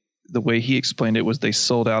the way he explained it was they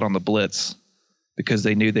sold out on the blitz because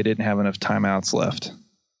they knew they didn't have enough timeouts left.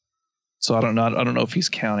 So I don't know if he's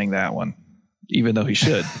counting that one, even though he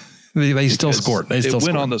should. They still scored. It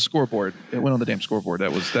went on the scoreboard. It went on the damn scoreboard.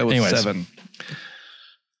 That was anyways, 7.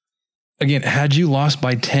 Again, had you lost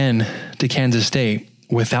by 10 to Kansas State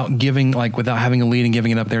without having a lead and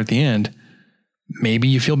giving it up there at the end, maybe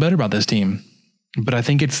you feel better about this team. But I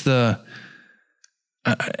think it's and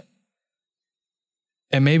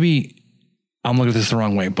maybe I'm looking at this the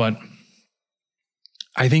wrong way, but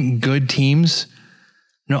I think good teams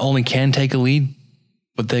not only can take a lead,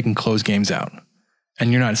 but they can close games out.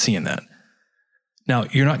 And you're not seeing that. Now,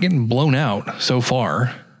 you're not getting blown out so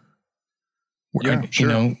far. Yeah, sure.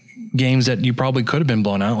 You know, games that you probably could have been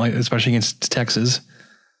blown out, like especially against Texas,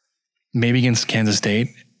 maybe against Kansas State,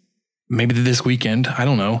 maybe this weekend. I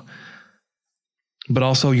don't know. But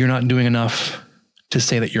also, you're not doing enough to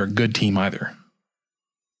say that you're a good team either.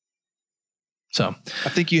 So I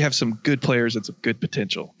think you have some good players and some good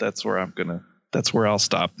potential. That's where I'll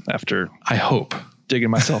stop after. I hope digging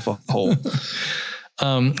myself a hole.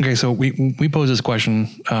 Okay, so we posed this question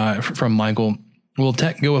from Michael. Will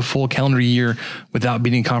Tech go a full calendar year without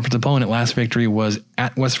beating a conference opponent? Last victory was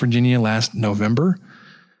at West Virginia last November.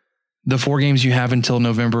 The 4 games you have until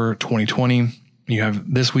November 2020, you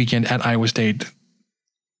have this weekend at Iowa State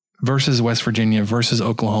versus West Virginia versus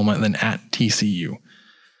Oklahoma, and then at TCU.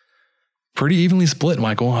 Pretty evenly split,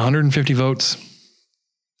 Michael. 150 votes.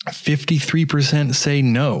 53% say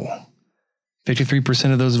no.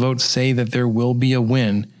 53% of those votes say that there will be a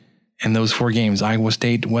win in those 4 games: Iowa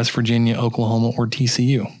State, West Virginia, Oklahoma, or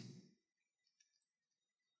TCU.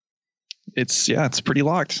 It's pretty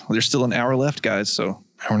locked. There's still an hour left, guys. So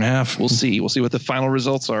hour and a half. We'll see what the final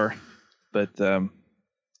results are, but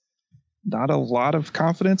not a lot of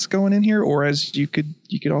confidence going in here. Or as you could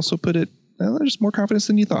also put it, there's more confidence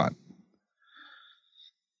than you thought.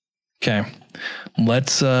 Okay,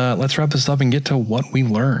 let's wrap this up and get to what we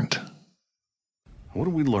learned. What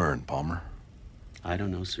did we learn, Palmer? I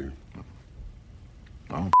don't know, sir.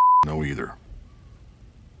 I don't know either.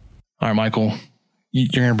 All right, Michael, you're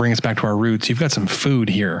going to bring us back to our roots. You've got some food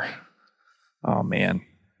here. Oh, man.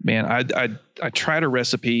 I tried a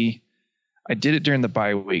recipe. I did it during the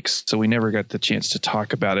bye weeks, so we never got the chance to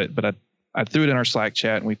talk about it, but I threw it in our Slack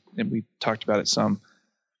chat, and we talked about it some.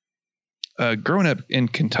 Growing up in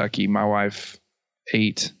Kentucky, my wife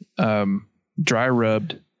ate dry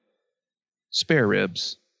rubbed spare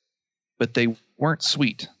ribs, but they weren't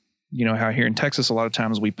sweet. You know how here in Texas, a lot of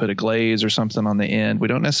times we put a glaze or something on the end. We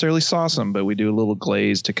don't necessarily sauce them, but we do a little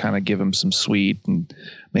glaze to kind of give them some sweet and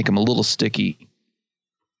make them a little sticky.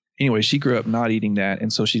 Anyway, she grew up not eating that,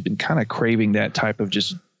 and so she's been kind of craving that type of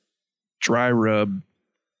just dry rub,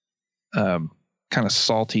 kind of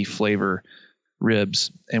salty flavor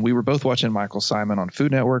ribs. And we were both watching Michael Simon on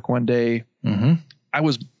Food Network one day. Mm-hmm. I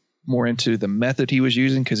was more into the method he was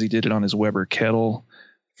using because he did it on his Weber kettle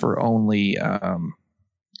for only,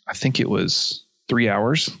 I think it was 3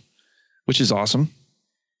 hours, which is awesome.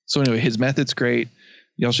 So anyway, his method's great.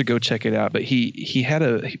 Y'all should go check it out. But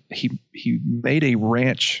he made a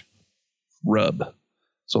ranch rub.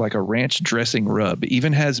 So like a ranch dressing rub. It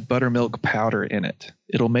even has buttermilk powder in it.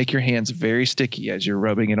 It'll make your hands very sticky as you're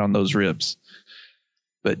rubbing it on those ribs.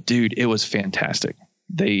 But dude, it was fantastic.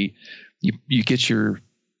 You get your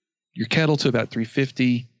kettle to about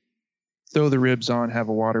 350, throw the ribs on, have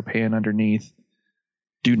a water pan underneath,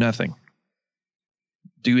 do nothing.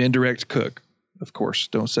 Do indirect cook, of course.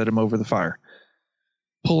 Don't set them over the fire.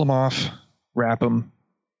 Pull them off, wrap them,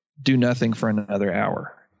 do nothing for another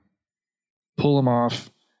hour. Pull them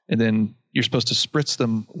off, and then you're supposed to spritz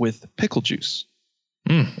them with pickle juice.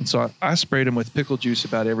 And so I sprayed them with pickle juice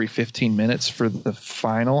about every 15 minutes for the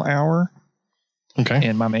final hour. Okay.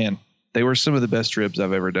 And my man, they were some of the best ribs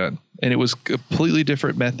I've ever done. And it was a completely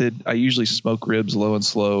different method. I usually smoke ribs low and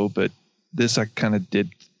slow, but this I kind of did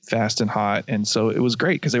fast and hot. And so it was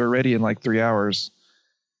great because they were ready in like 3 hours.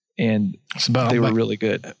 And they were really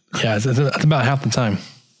good. Yeah, that's about half the time.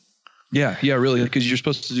 Yeah, really. Because you're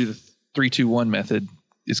supposed to do the 3-2-1 method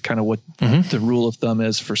is kind of what the rule of thumb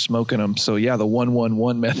is for smoking them. So yeah, the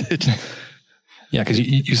 1-1-1 method. Yeah, because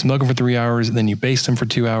you smoke them for 3 hours, and then you baste them for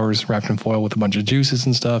 2 hours, wrapped in foil with a bunch of juices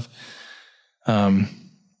and stuff. And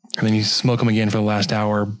then you smoke them again for the last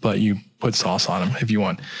hour, but you put sauce on them if you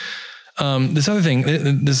want. This other thing,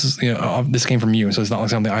 this came from you, so it's not like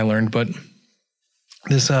something I learned, but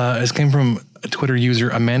this came from a Twitter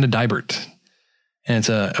user, Amanda Dybert, and it's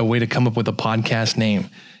a way to come up with a podcast name.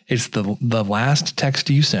 It's the last text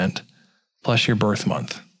you sent plus your birth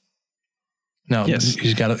month. Now,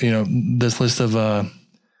 you've got this list of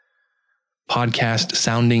podcast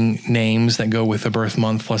sounding names that go with the birth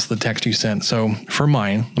month plus the text you sent. So for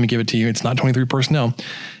mine, let me give it to you. It's not 23 personnel.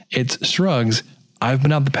 It's Shrugs. I've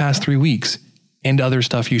been out the past 3 weeks and other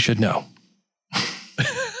stuff you should know.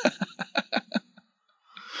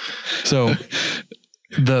 So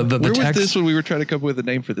the Where text, was this when we were trying to come up with a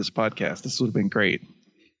name for this podcast? This would have been great.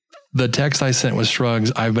 The text I sent was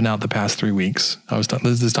shrugs. I've been out the past 3 weeks.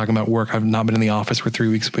 This is talking about work. I've not been in the office for 3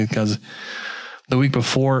 weeks because the week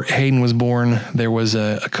before Hayden was born, there was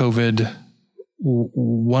a COVID.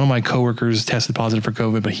 One of my coworkers tested positive for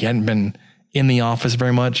COVID, but he hadn't been in the office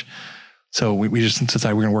very much. So we just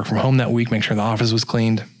decided we're going to work from home that week, make sure the office was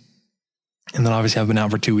cleaned. And then obviously I've been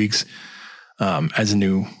out for 2 weeks as a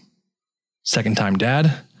new second-time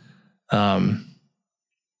dad.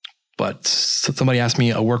 But somebody asked me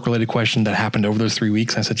a work-related question that happened over those 3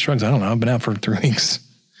 weeks. I said, shrugs, I don't know. I've been out for 3 weeks.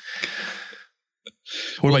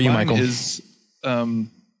 What about you, Michael? Is,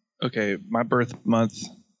 okay, my birth month.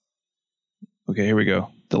 Okay, here we go.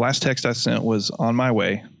 The last text I sent was on my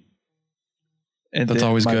way. And that's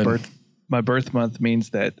always good. My birth month means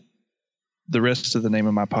that the rest of the name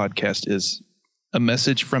of my podcast is A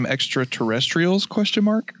Message from Extraterrestrials, ?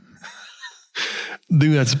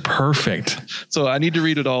 Dude, that's perfect. So I need to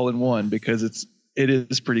read it all in one because it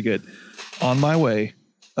is pretty good. On my way,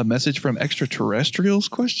 A Message from Extraterrestrials ?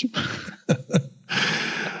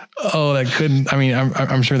 Oh, that couldn't. I mean,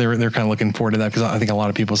 I'm sure they're kind of looking forward to that because I think a lot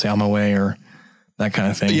of people say on my way or that kind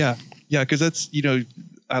of thing. Yeah, because that's,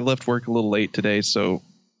 I left work a little late today, so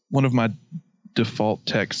one of my default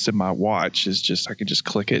texts in my watch is I can just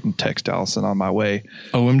click it and text Allison on my way.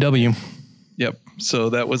 OMW. Yep. So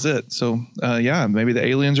that was it. So maybe the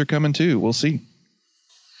aliens are coming too. We'll see.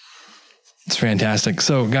 It's fantastic.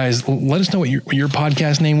 So guys, let us know what your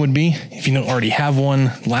podcast name would be. If you don't already have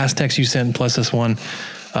one, last text you sent plus this one,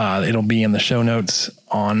 it'll be in the show notes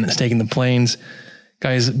on Staking the Plains.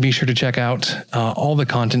 Guys, be sure to check out all the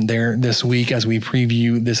content there this week as we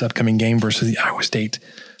preview this upcoming game versus the Iowa State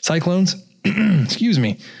Cyclones. Excuse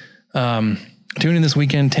me. Tune in this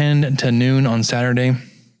weekend, 10 to noon on Saturday.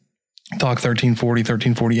 Talk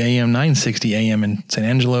 1340 AM, 960 AM in San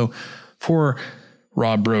Angelo for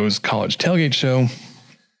Rob Bros College Tailgate Show.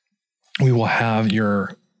 We will have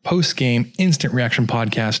your post-game instant reaction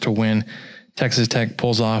podcast to when Texas Tech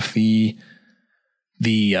pulls off the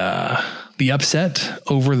upset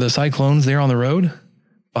over the Cyclones there on the road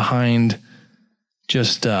behind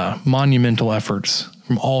just monumental efforts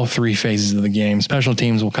from all three phases of the game. Special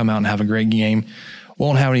teams will come out and have a great game.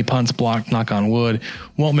 Won't have any punts blocked, knock on wood.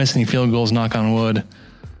 Won't miss any field goals, knock on wood.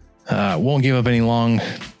 Won't give up any long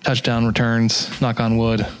touchdown returns, knock on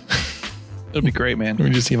wood. It'll be great, man. Let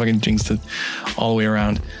me just see if I can jinx it all the way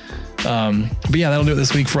around. But yeah, that'll do it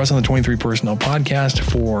this week for us on the 23 Personnel Podcast.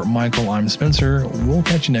 For Michael, I'm Spencer. We'll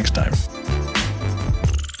catch you next time.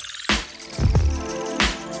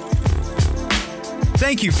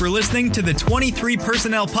 Thank you for listening to the 23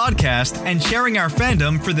 Personnel Podcast and sharing our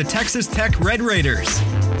fandom for the Texas Tech Red Raiders.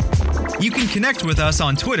 You can connect with us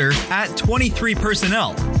on Twitter at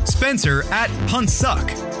 23personnel, Spencer at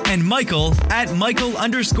Puntsuck, and Michael at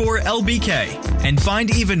Michael_LBK. And find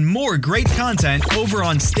even more great content over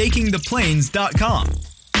on StakingThePlains.com.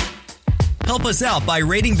 Help us out by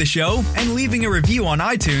rating the show and leaving a review on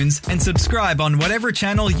iTunes and subscribe on whatever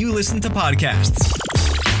channel you listen to podcasts.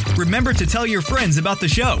 Remember to tell your friends about the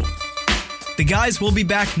show. The guys will be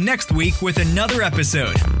back next week with another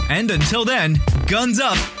episode. And until then, guns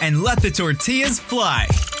up and let the tortillas fly.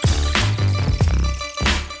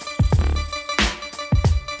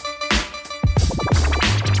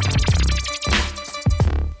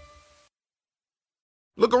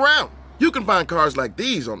 Look around. You can find cars like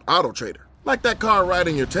these on AutoTrader, like that car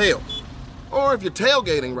riding your tail. Or if you're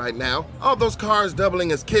tailgating right now, all those cars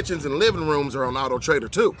doubling as kitchens and living rooms are on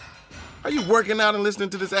AutoTrader too. Are you working out and listening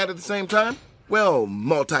to this ad at the same time? Well,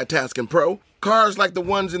 multitasking pro, cars like the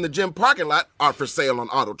ones in the gym parking lot are for sale on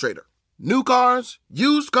AutoTrader. New cars,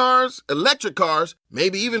 used cars, electric cars,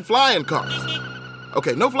 maybe even flying cars.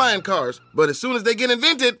 Okay, no flying cars, but as soon as they get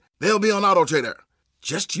invented, they'll be on AutoTrader.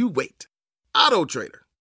 Just you wait. AutoTrader.